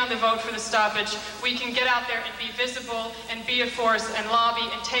depending on the vote for the stoppage, we can get out there and be visible and be a force and lobby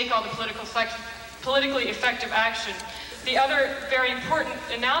and take all the politically effective action. The other very important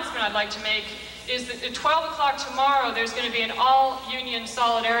announcement I'd like to make is that at 12 o'clock tomorrow, there's going to be an all-union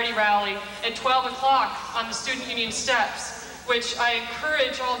solidarity rally at 12 o'clock on the student union steps, which I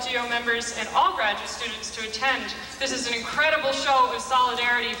encourage all GEO members and all graduate students to attend. This is an incredible show of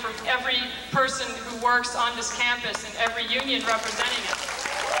solidarity from every person who works on this campus and every union representing it.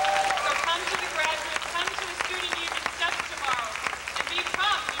 So come to the graduates, come to the student union steps tomorrow, and be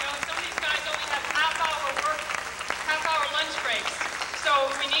prompt. You know, some of these guys only have half-hour lunch breaks. So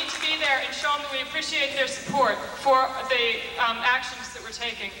we need to be there and show them that we appreciate their support for the actions that we're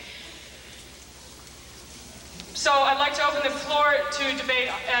taking. So I'd like to open the floor to debate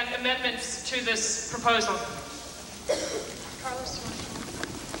and amendments to this proposal. Carlos,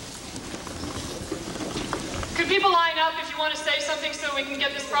 could people line up if you want to say something so we can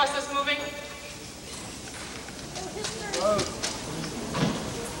get this process moving?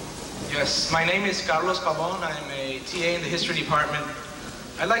 Yes, my name is Carlos Pavon. I'm a TA in the history department.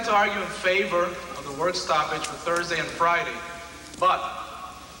 I'd like to argue in favor of the work stoppage for Thursday and Friday, but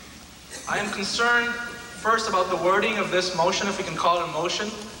I am concerned first about the wording of this motion, if we can call it a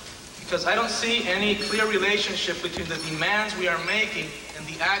motion, because I don't see any clear relationship between the demands we are making and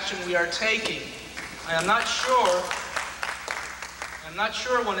the action we are taking. I'm not sure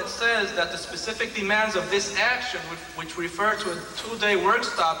when it says that the specific demands of this action, which refer to a 2-day work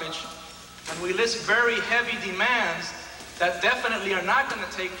stoppage, and we list very heavy demands that definitely are not going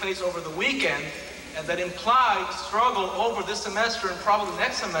to take place over the weekend, and that imply struggle over this semester and probably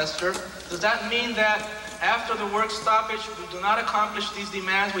next semester, does that mean that after the work stoppage we do not accomplish these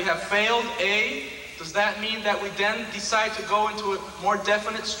demands, we have failed? A, does that mean that we then decide to go into a more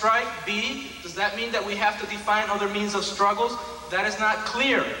definite strike? B, does that mean that we have to define other means of struggles? That is not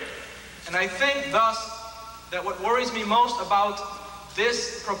clear. And I think thus that what worries me most about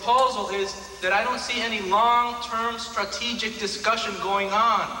this proposal is that I don't see any long-term strategic discussion going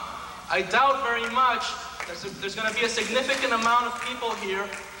on. I doubt very much that there's going to be a significant amount of people here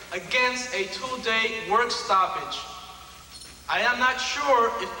against a 2-day work stoppage. I am not sure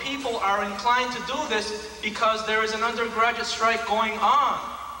if people are inclined to do this because there is an undergraduate strike going on.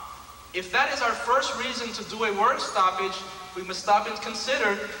 If that is our first reason to do a work stoppage, we must stop and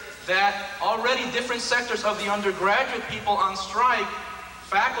consider that already different sectors of the undergraduate people on strike,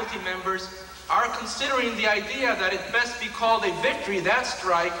 faculty members, are considering the idea that it best be called a victory, that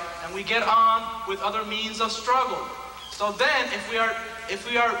strike, and we get on with other means of struggle. So then, if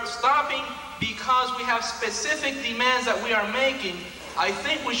we are stopping because we have specific demands that we are making, I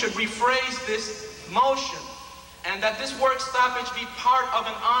think we should rephrase this motion, and that this work stoppage be part of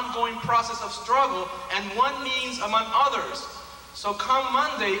an ongoing process of struggle and one means among others. So come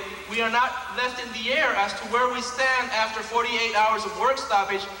Monday, we are not left in the air as to where we stand after 48 hours of work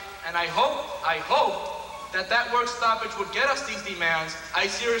stoppage, and I hope that that work stoppage would get us these demands. I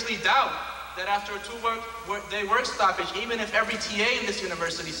seriously doubt that after a 2-day work stoppage, even if every TA in this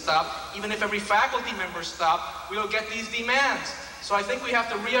university stopped, even if every faculty member stopped, we will get these demands. So I think we have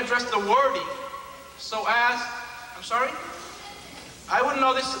to readdress the wording. So as, I'm sorry? I wouldn't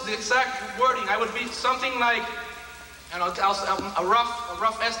know the exact wording. I would be something like, and a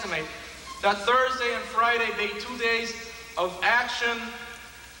rough estimate, that Thursday and Friday be 2 days of action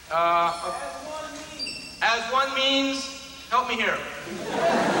as one means, help me here,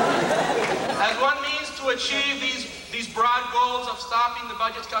 as one means to achieve these broad goals of stopping the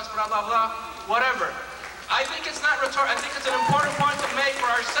budget cuts, blah, blah, blah, whatever. I think it's not rhetorical. I think it's an important point to make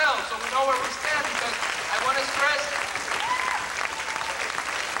for ourselves so we know where we stand, because I want to stress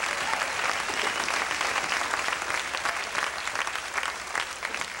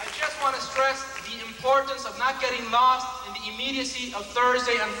the importance of not getting lost in the immediacy of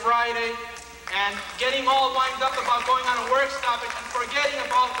Thursday and Friday and getting all wind up about going on a work stoppage and forgetting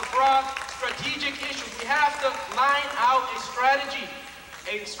about the broad strategic issues. We have to line out a strategy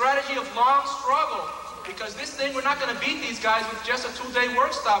of long struggle, because this thing, we're not going to beat these guys with just a 2-day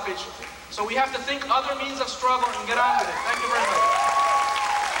work stoppage. So we have to think other means of struggle and get on with it. Thank you very much.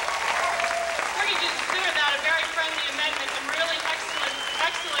 We're going to consider that a very friendly amendment and really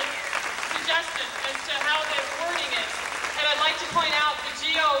excellent suggestion as to how the wording is. And I'd like to point out that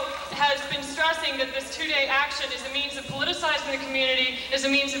GEO has been stressing stressing that this two-day action is a means of politicizing the community, is a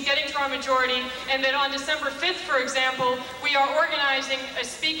means of getting to our majority, and that on December 5th, for example, we are organizing a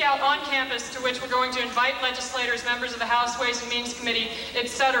speak out on campus to which we're going to invite legislators, members of the House Ways and Means Committee,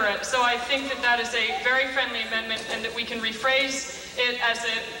 etc. So I think that that is a very friendly amendment, and that we can rephrase it as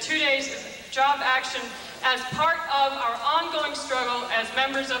a 2 days job action as part of our ongoing struggle as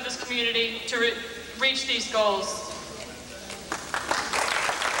members of this community to reach these goals.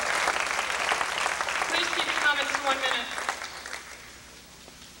 Please keep your comments to 1 minute.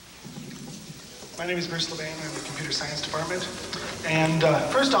 My name is Bruce Levain. I'm in the Computer Science Department. And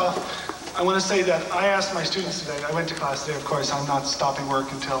first off, I want to say that I asked my students today, I went to class today, of course, I'm not stopping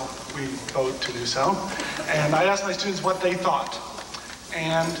work until we vote to do so. And I asked my students what they thought.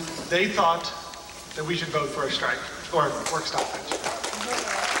 And they thought that we should vote for a strike, or work stoppage.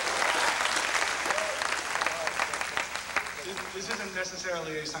 This isn't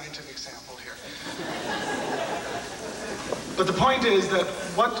necessarily a scientific sample here. But the point is that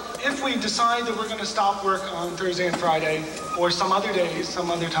if we decide that we're going to stop work on Thursday and Friday, or some other days, some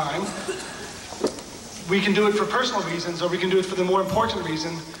other time, we can do it for personal reasons, or we can do it for the more important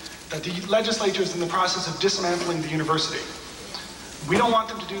reason that the legislature is in the process of dismantling the university. We don't want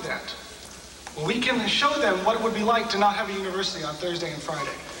them to do that. Well, we can show them what it would be like to not have a university on Thursday and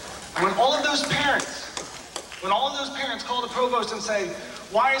Friday. And when all of those parents call the provost and say,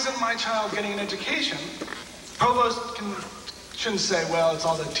 why isn't my child getting an education? Provost shouldn't say, well, it's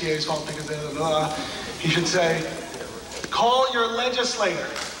all the TA's fault because blah, blah, blah. He should say, call your legislator.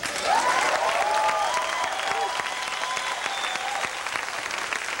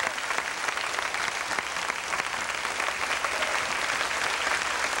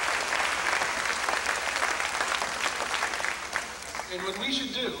 And what we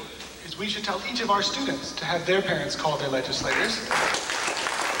should do is we should tell each of our students to have their parents call their legislators.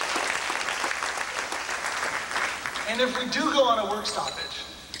 And if we do go on a work stoppage,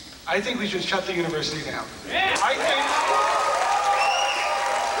 I think we should shut the university down. Yeah. I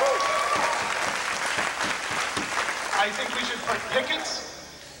think we should put pickets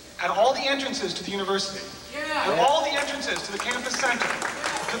at all the entrances to the university. Yeah. At all the entrances to the campus center,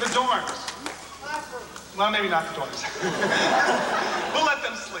 to the dorms. Well, maybe not the dorms. We'll let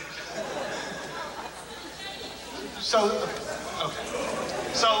them sleep. So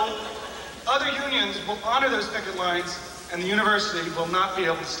other unions will honor those picket lines, and the university will not be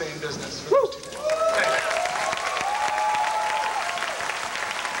able to stay in business for those 2 days.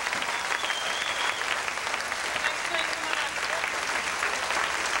 Thank you.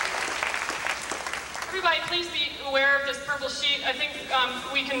 Everybody, please be aware of this purple sheet. I think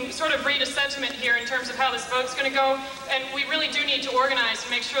we can sort of read a sentiment here in terms of how this vote's going to go, and we really do need to organize to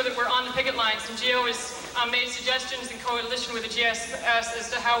make sure that we're on the picket lines. And GEO has made suggestions in coalition with the GSS as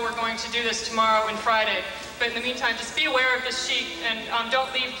to how we're going to do this tomorrow and Friday. But in the meantime, just be aware of this sheet, and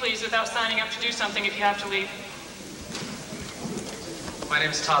don't leave, please, without signing up to do something if you have to leave. My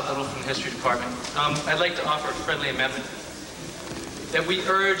name is Todd Little from the History Department. I'd like to offer a friendly amendment that we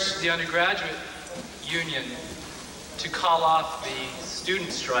urge the undergraduate union to call off the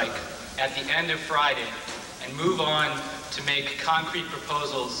student strike at the end of Friday and move on to make concrete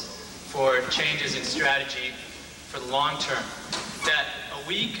proposals for changes in strategy for the long term. That a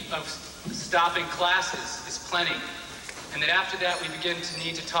week of stopping classes is plenty, and that after that we begin to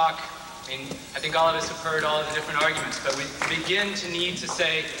need to talk. I mean, I think all of us have heard all of the different arguments, but we begin to need to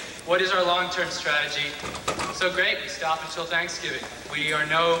say, what is our long-term strategy? So great, we stop until Thanksgiving.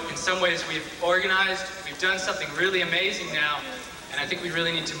 In some ways we've organized, we've done something really amazing now, and I think we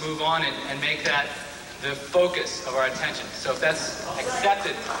really need to move on and make that the focus of our attention. So if that's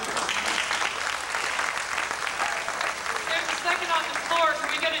accepted. There's a second on the floor. Can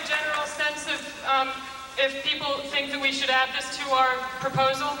we get a general sense of if people think that we should add this to our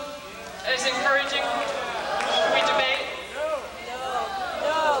proposal as encouraging? Should we debate?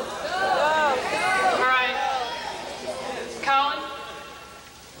 No. All right. Colin?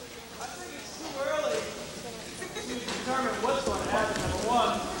 I think it's too early to determine what's going to happen, number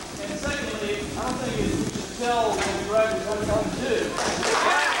one. And secondly, I don't think we should tell the undergraduates what they're going to do.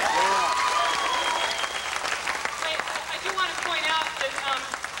 I do want to point out that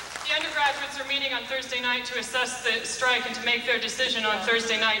the undergraduates are meeting on Thursday night to assess the strike and to make their decision on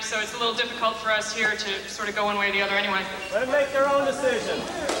Thursday night, so it's a little difficult for us here to sort of go one way or the other anyway. Let them make their own decision.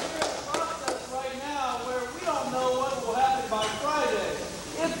 Right now, where we don't know what will happen by Friday.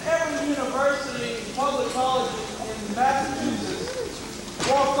 If every university, public college in Massachusetts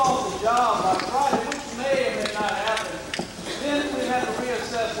walks off the job by Friday, which may or may not happen, then we have to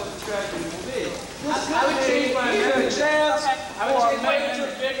reassess what the strategy will be. This could be a chance for a major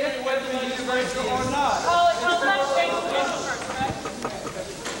victory with undergraduate university or not.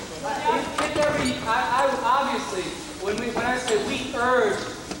 Obviously, when I say we urge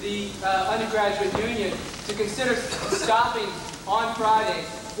the undergraduate union to consider stopping on Friday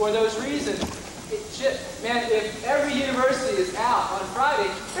for those reasons, man, if every university is out on Friday,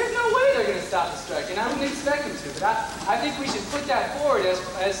 there's no way they're going to stop the strike, and I wouldn't expect them to. But I think we should put that forward as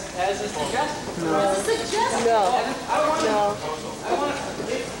a suggestion. No. Suggestion. No.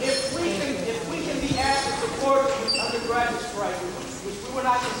 If we can be asked to support the undergraduate strike, which we were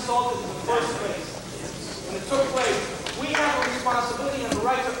not consulted in the first place, when it took place, we have a responsibility and a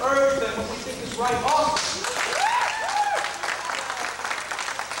right to urge them what we think is right also.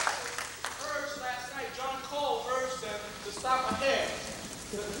 Stop ahead.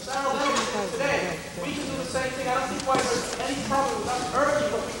 Today, we can do the same thing. I don't think why there's any problem with us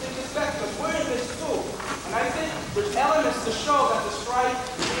urging what we think is best, because we're in this too. And I think there's elements to show that the strike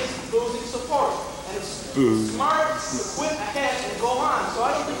is losing support. And it's smart to quit ahead and go on. So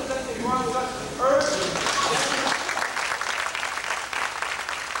I don't think there's anything wrong with us urging.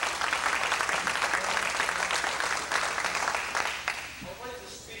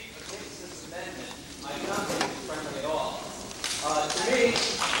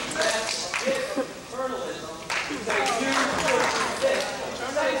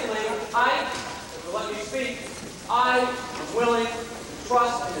 I am willing to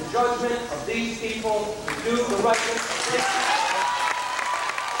trust in the judgment of these people to do the right thing.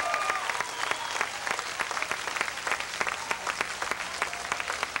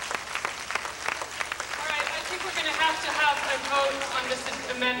 All right, I think we're going to have a vote on this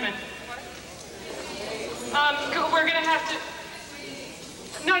amendment. We're going to have to...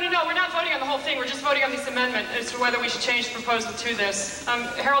 No, we're not voting on the whole thing. We're just voting on this amendment as to whether we should change the proposal to this.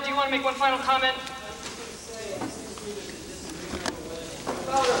 Harold, do you want to make one final comment?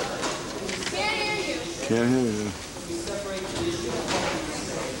 Can't hear you. Can't hear you.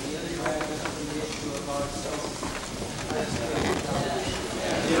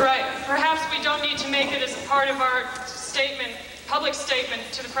 Right. Perhaps we don't need to make it as a part of our statement, public statement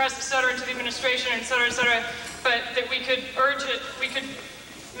to the press, et cetera, to the administration, et cetera, but that we could urge it, we could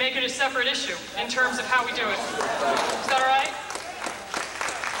make it a separate issue in terms of how we do it. Is that all right?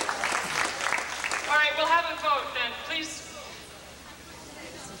 All right, we'll have a vote then. Please.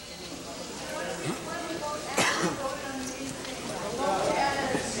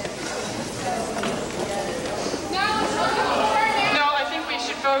 No, I think we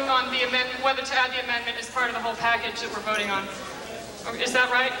should vote on the amendment, whether to add the amendment as part of the whole package that we're voting on. Is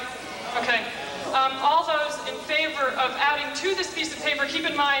that right? Okay. All those in favor of adding to this piece of paper, keep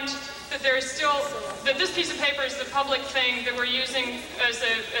in mind that there is still, that this piece of paper is the public thing that we're using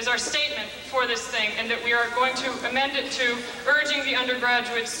as our statement for this thing, and that we are going to amend it to urging the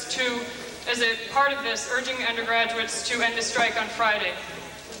undergraduates to, as a part of this, urging the undergraduates to end the strike on Friday.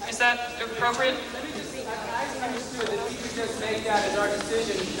 Is that appropriate? I understood that we could just make that as our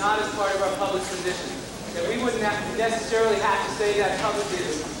decision, not as part of our public position. That we wouldn't necessarily have to say that publicly,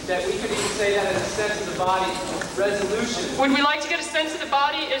 that we could even say that as a sense of the body resolution. Would we like to get a sense of the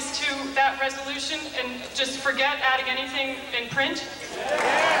body as to that resolution and just forget adding anything in print?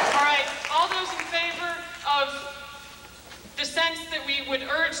 Yeah. All right, all those in favor of the sense that we would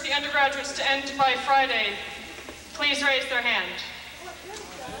urge the undergraduates to end by Friday, please raise their hand.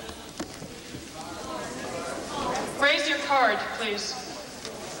 Raise your card, please.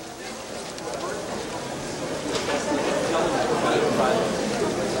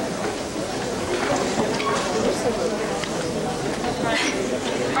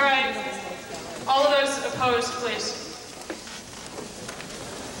 All right. All of those opposed, please.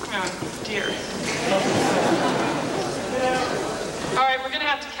 Oh, dear. All right, we're going to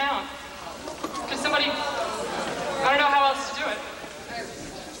have to count. Could somebody... I don't know how else to do it.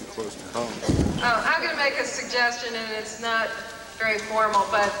 I'm going to make a suggestion, and it's not very formal,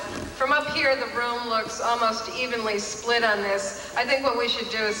 but from up here, the room looks almost evenly split on this. I think what we should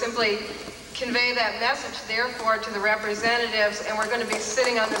do is simply convey that message, therefore, to the representatives, and we're going to be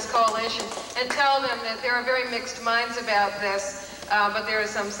sitting on this coalition, and tell them that there are very mixed minds about this, but there is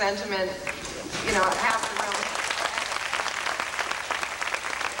some sentiment, you know, half the room.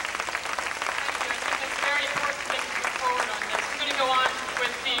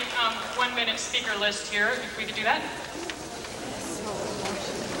 One-minute speaker list here, if we could do that.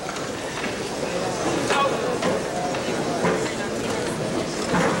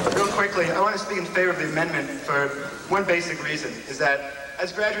 Real quickly, I want to speak in favor of the amendment for one basic reason, is that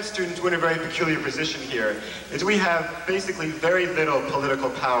as graduate students, we're in a very peculiar position here, is we have basically very little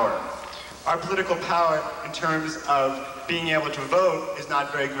political power. Our political power in terms of being able to vote is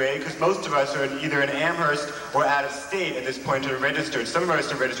not very great because most of us are either in Amherst or out of state at this point to register. Some of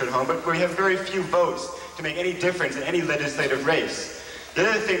us are registered at home, but we have very few votes to make any difference in any legislative race. The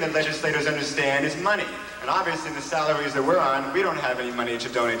other thing that legislators understand is money. And obviously the salaries that we're on, we don't have any money to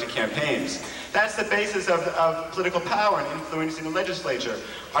donate to campaigns. That's the basis of political power and influencing the legislature.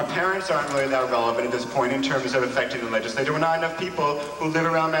 Our parents aren't really that relevant at this point in terms of affecting the legislature. We're not enough people who live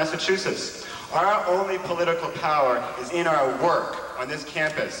around Massachusetts. Our only political power is in our work on this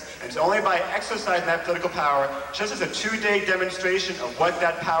campus. And it's only by exercising that political power, just as a 2-day demonstration of what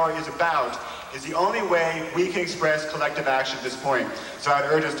that power is about, is the only way we can express collective action at this point. So I'd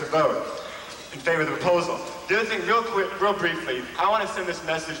urge us to vote in favor of the proposal. The other thing, real briefly, I want to send this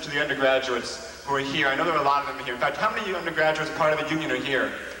message to the undergraduates who are here. I know there are a lot of them here. In fact, how many of you undergraduates part of the union are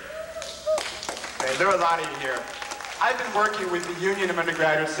here? Okay, there are a lot of you here. I've been working with the Union of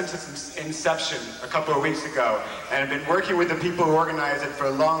Undergraduates since its inception a couple of weeks ago, and I've been working with the people who organize it for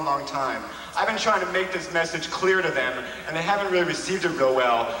a long, long time. I've been trying to make this message clear to them, and they haven't really received it real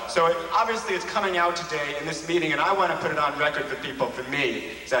well. So obviously it's coming out today in this meeting, and I want to put it on record for people, for me,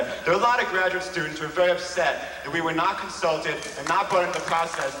 that there are a lot of graduate students who are very upset that we were not consulted and not brought into the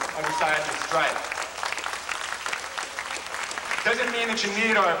process of deciding to strike. Doesn't mean that you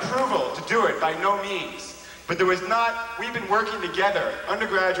need our approval to do it, by no means. But there was not, we've been working together,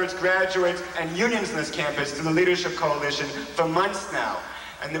 undergraduates, graduates, and unions in this campus through the Leadership Coalition for months now.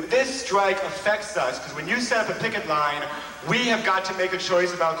 And this strike affects us, because when you set up a picket line, we have got to make a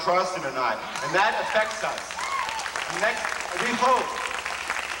choice about crossing or not. And that affects us. And we hope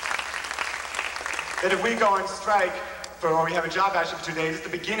that if we go on strike, or we have a job action for 2 days, it's the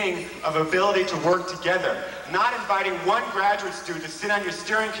beginning of ability to work together. Not inviting one graduate student to sit on your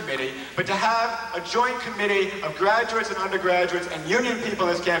steering committee, but to have a joint committee of graduates and undergraduates and union people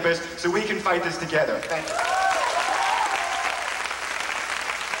on this campus so we can fight this together. Thank you.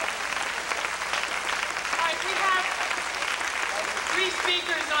 All right, we have 3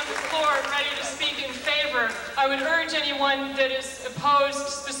 speakers on the floor ready to speak in favor. I would urge anyone that is opposed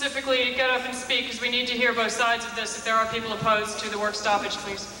specifically to get up and speak, because we need to hear both sides of this. If there are people opposed to the work stoppage,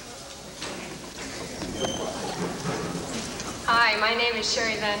 please. Hi, my name is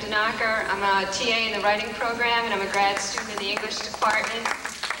Sherry Van Den Akker. I'm a TA in the writing program, and I'm a grad student in the English department.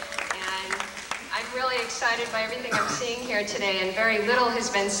 And I'm really excited by everything I'm seeing here today, and very little has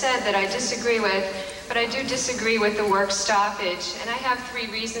been said that I disagree with, but I do disagree with the work stoppage. And I have 3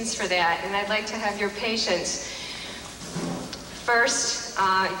 reasons for that, and I'd like to have your patience. First,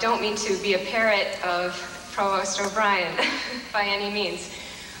 I don't mean to be a parrot of Provost O'Brien by any means,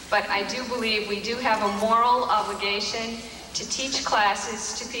 but I do believe we do have a moral obligation to teach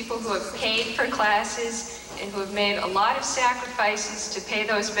classes to people who have paid for classes and who have made a lot of sacrifices to pay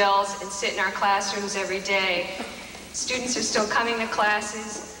those bills and sit in our classrooms every day. Students are still coming to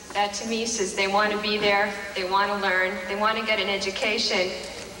classes. That to me says they want to be there, they want to learn, they want to get an education.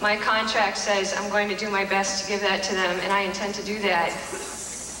 My contract says I'm going to do my best to give that to them, and I intend to do that.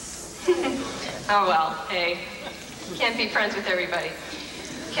 Oh well, hey, can't be friends with everybody.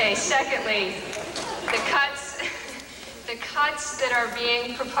 Okay, secondly, the cuts that are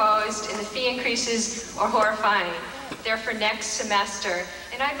being proposed and the fee increases are horrifying. They're for next semester.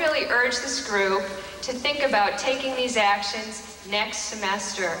 And I really urge this group to think about taking these actions next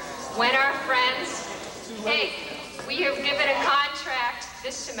semester. When our friends, hey, we have given a contract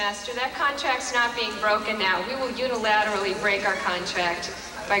this semester. That contract's not being broken now. We will unilaterally break our contract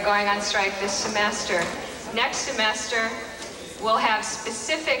by going on strike this semester. Next semester, we'll have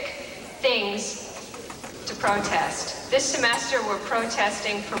specific things to protest. This semester, we're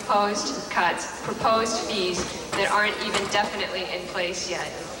protesting proposed cuts, proposed fees that aren't even definitely in place yet.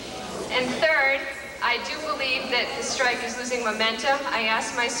 And third, I do believe that the strike is losing momentum. I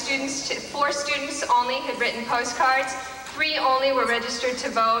asked my students, 4 students only had written postcards, 3 only were registered to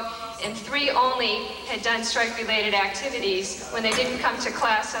vote, and 3 only had done strike-related activities when they didn't come to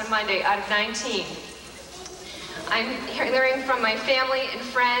class on Monday out of 19. I'm hearing from my family and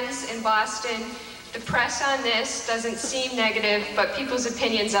friends in Boston. The press on this doesn't seem negative, but people's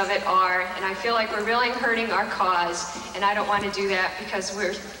opinions of it are, and I feel like we're really hurting our cause, and I don't want to do that because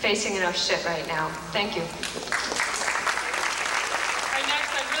we're facing enough shit right now. Thank you. All right,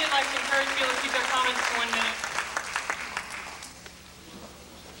 next, I'd really like to encourage people to keep their comments to 1 minute.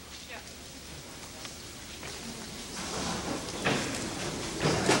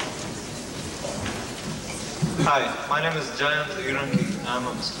 Hi, my name is Jayant Iranki. I'm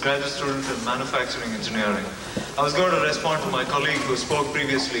a graduate student in manufacturing engineering. I was going to respond to my colleague who spoke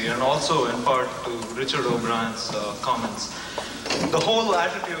previously and also in part to Richard O'Brien's comments. the whole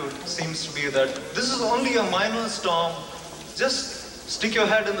attitude seems to be that this is only a minor storm, just stick your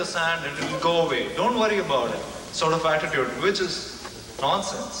head in the sand and it will go away. Don't worry about it, sort of attitude, which is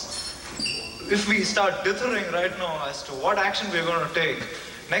nonsense. If we start dithering right now as to what action we're going to take,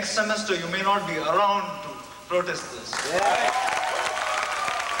 next semester you may not be around to protest this. Yeah.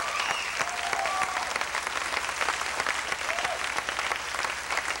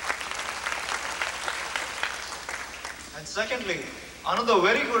 And secondly, another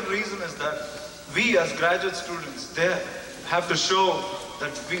very good reason is that we as graduate students, they have to show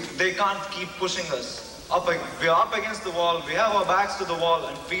that they can't keep pushing us. We are up against the wall, we have our backs to the wall,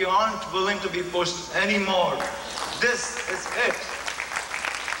 and we aren't willing to be pushed anymore. This is it.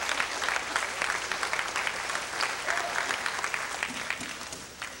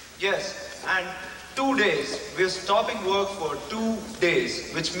 Yes, and 2 days. We are stopping work for 2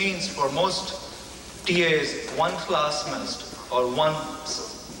 days, which means for most TAs, one class missed, or one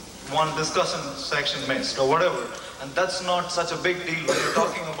discussion section missed, or whatever. And that's not such a big deal when you're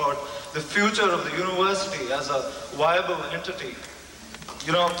talking about the future of the university as a viable entity.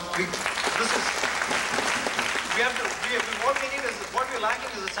 You know, what we're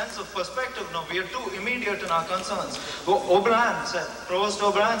lacking is a sense of perspective now. We are too immediate in our concerns. Provost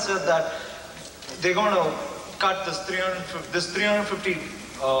O'Brien said that they're going to cut this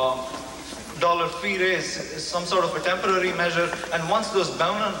 $350 fee raise is some sort of a temporary measure, and once those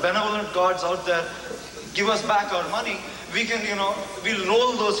benevolent gods out there give us back our money, we can, we'll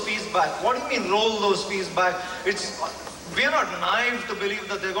roll those fees back. What do you mean roll those fees back? We are not naive to believe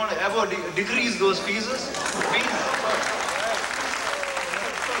that they're going to ever decrease those fees.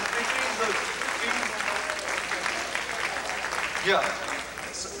 Yeah.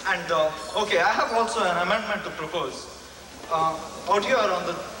 And, okay, I have also an amendment to propose. Out here on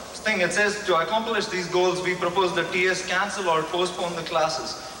the thing, it says to accomplish these goals, we propose that TS cancel or postpone the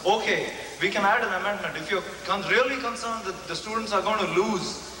classes. Okay, we can add an amendment. If you're really concerned that the students are going to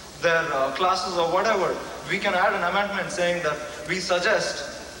lose their classes or whatever, we can add an amendment saying that we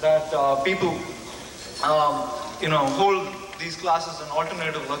suggest that people, hold these classes in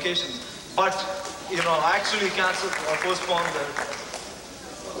alternative locations, but, actually cancel or postpone their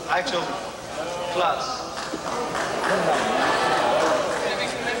actual class.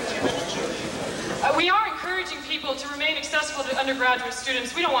 We are encouraging people to remain accessible to undergraduate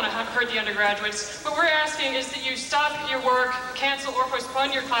students. We don't want to hurt the undergraduates. What we're asking is that you stop your work, cancel or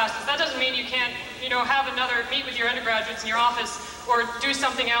postpone your classes. That doesn't mean you can't, meet with your undergraduates in your office or do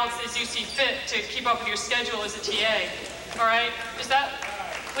something else as you see fit to keep up with your schedule as a TA. All right? Is that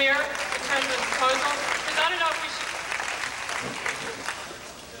clear in terms of the proposal? Because I don't know if we should...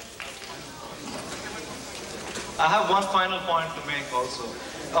 I have one final point to make also.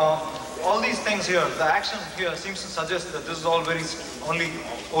 All these things here, the action here seems to suggest that this is all only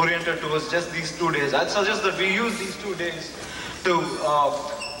oriented towards just these 2 days. I'd suggest that we use these 2 days to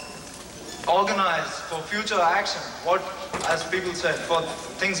organize for future action, as people said, for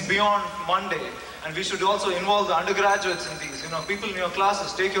things beyond Monday. And we should also involve the undergraduates in these. People in your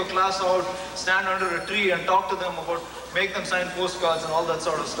classes, take your class out, stand under a tree and talk to them about, make them sign postcards and all that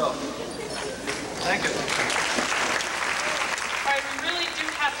sort of stuff. Thank you. All right, we really do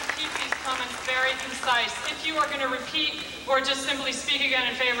have to keep these comments very concise. If you are going to repeat or just simply speak again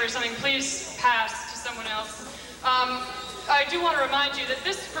in favor of something, please pass to someone else. I do want to remind you that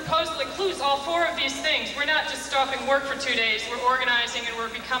this proposal includes all 4 of these things. We're not just stopping work for 2 days. We're organizing and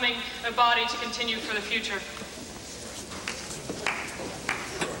we're becoming a body to continue for the future.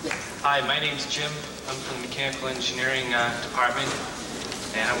 Hi, my name's Jim. I'm from the Mechanical Engineering Department,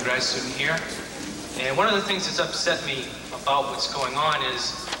 and I'm a grad student here. And one of the things that's upset me about what's going on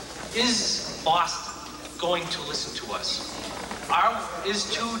is Boston going to listen to us? Is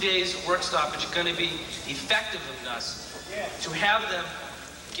 2 days work stoppage going to be effective enough to have them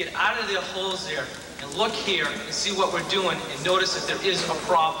get out of their holes there and look here and see what we're doing and notice that there is a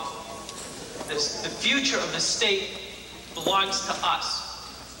problem? The future of the state belongs to us.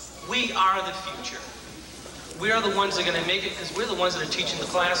 We are the future. We are the ones that are going to make it because we're the ones that are teaching the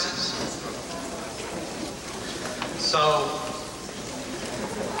classes. So,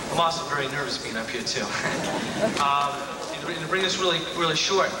 I'm also very nervous being up here too. And to bring this really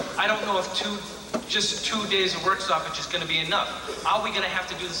short, I don't know if just 2 days of work stoppage is going to be enough. Are we going to have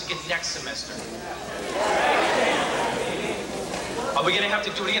to do this again next semester? Are we going to have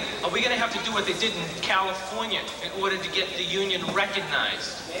to do it again? Are we going to have to do what they did in California in order to get the union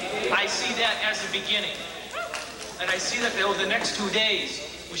recognized? I see that as the beginning. And I see that over the next 2 days,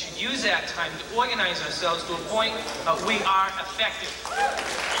 we should use that time to organize ourselves to a point that we are effective.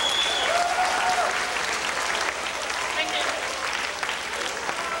 Thank you.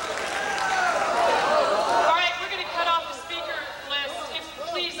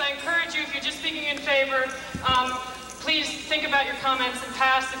 encourage you, if you're just speaking in favor, please think about your comments and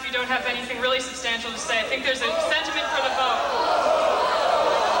pass if you don't have anything really substantial to say. I think there's a sentiment for the vote.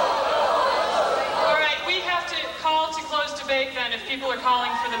 All right, we have to call to close debate then if people are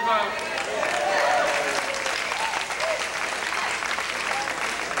calling for the vote.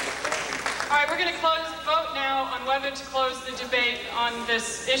 All right, we're going to vote now on whether to close the debate on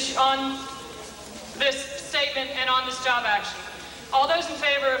this issue, on this statement and on this job action. All those in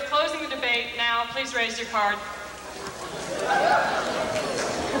favor of closing the debate now, please raise your card.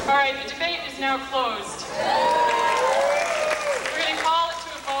 All right, the debate is now closed. We're going to call it to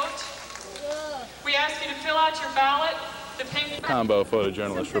a vote. We ask you to fill out your ballot. The pink Combo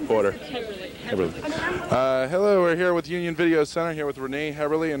photojournalist reporter. Heberly. Hello, we're here with Union Video Center, here with Renee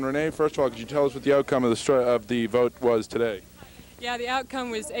Heberly. And Renee, first of all, could you tell us what the outcome of the vote was today? Yeah, the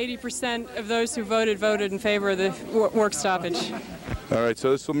outcome was 80% of those who voted in favor of the work stoppage. All right,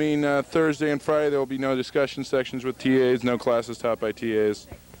 so this will mean Thursday and Friday there will be no discussion sections with TAs, no classes taught by TAs.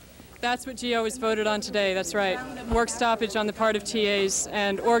 That's what GEO has voted on today, that's right. Work stoppage on the part of TAs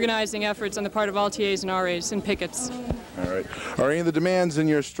and organizing efforts on the part of all TAs and RAs and pickets. All right. Are any of the demands in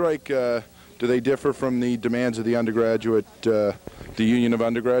your strike, do they differ from the demands of the undergraduate, the Union of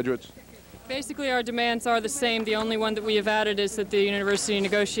Undergraduates? Basically, our demands are the same. The only one that we have added is that the university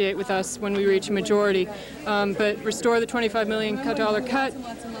negotiate with us when we reach a majority. But restore the $25 million cut,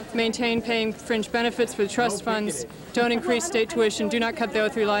 maintain paying fringe benefits for the trust funds, don't increase state tuition, do not cut the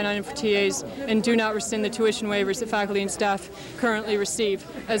O3 line item for TAs, and do not rescind the tuition waivers that faculty and staff currently receive,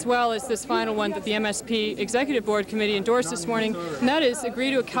 as well as this final one that the MSP Executive Board Committee endorsed this morning, and that is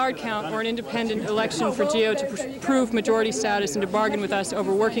agree to a card count or an independent election for GEO to prove majority status and to bargain with us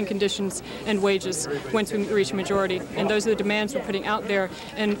over working conditions and wages once we reach a majority. And those are the demands we're putting out there.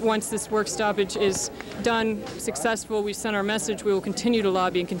 And once this work stoppage is done, successful, we send our message, we will continue to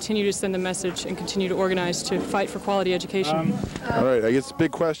lobby and continue to send the message and continue to organize to fight for quality education. All right, I guess the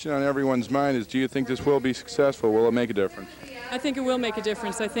big question on everyone's mind is, do you think this will be successful? Will it make a difference? I think it will make a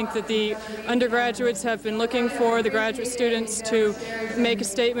difference. I think that the undergraduates have been looking for the graduate students to make a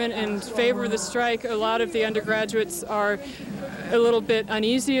statement in favor of the strike. A lot of the undergraduates are a little bit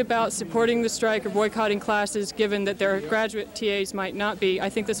uneasy about supporting the strike or boycotting classes, given that their graduate TAs might not be. I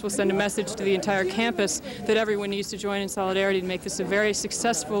think this will send a message to the entire campus that everyone needs to join in solidarity to make this a very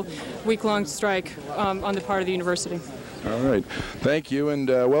successful week-long strike on the part of the university. All right. Thank you, and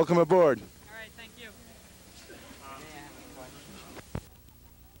welcome aboard.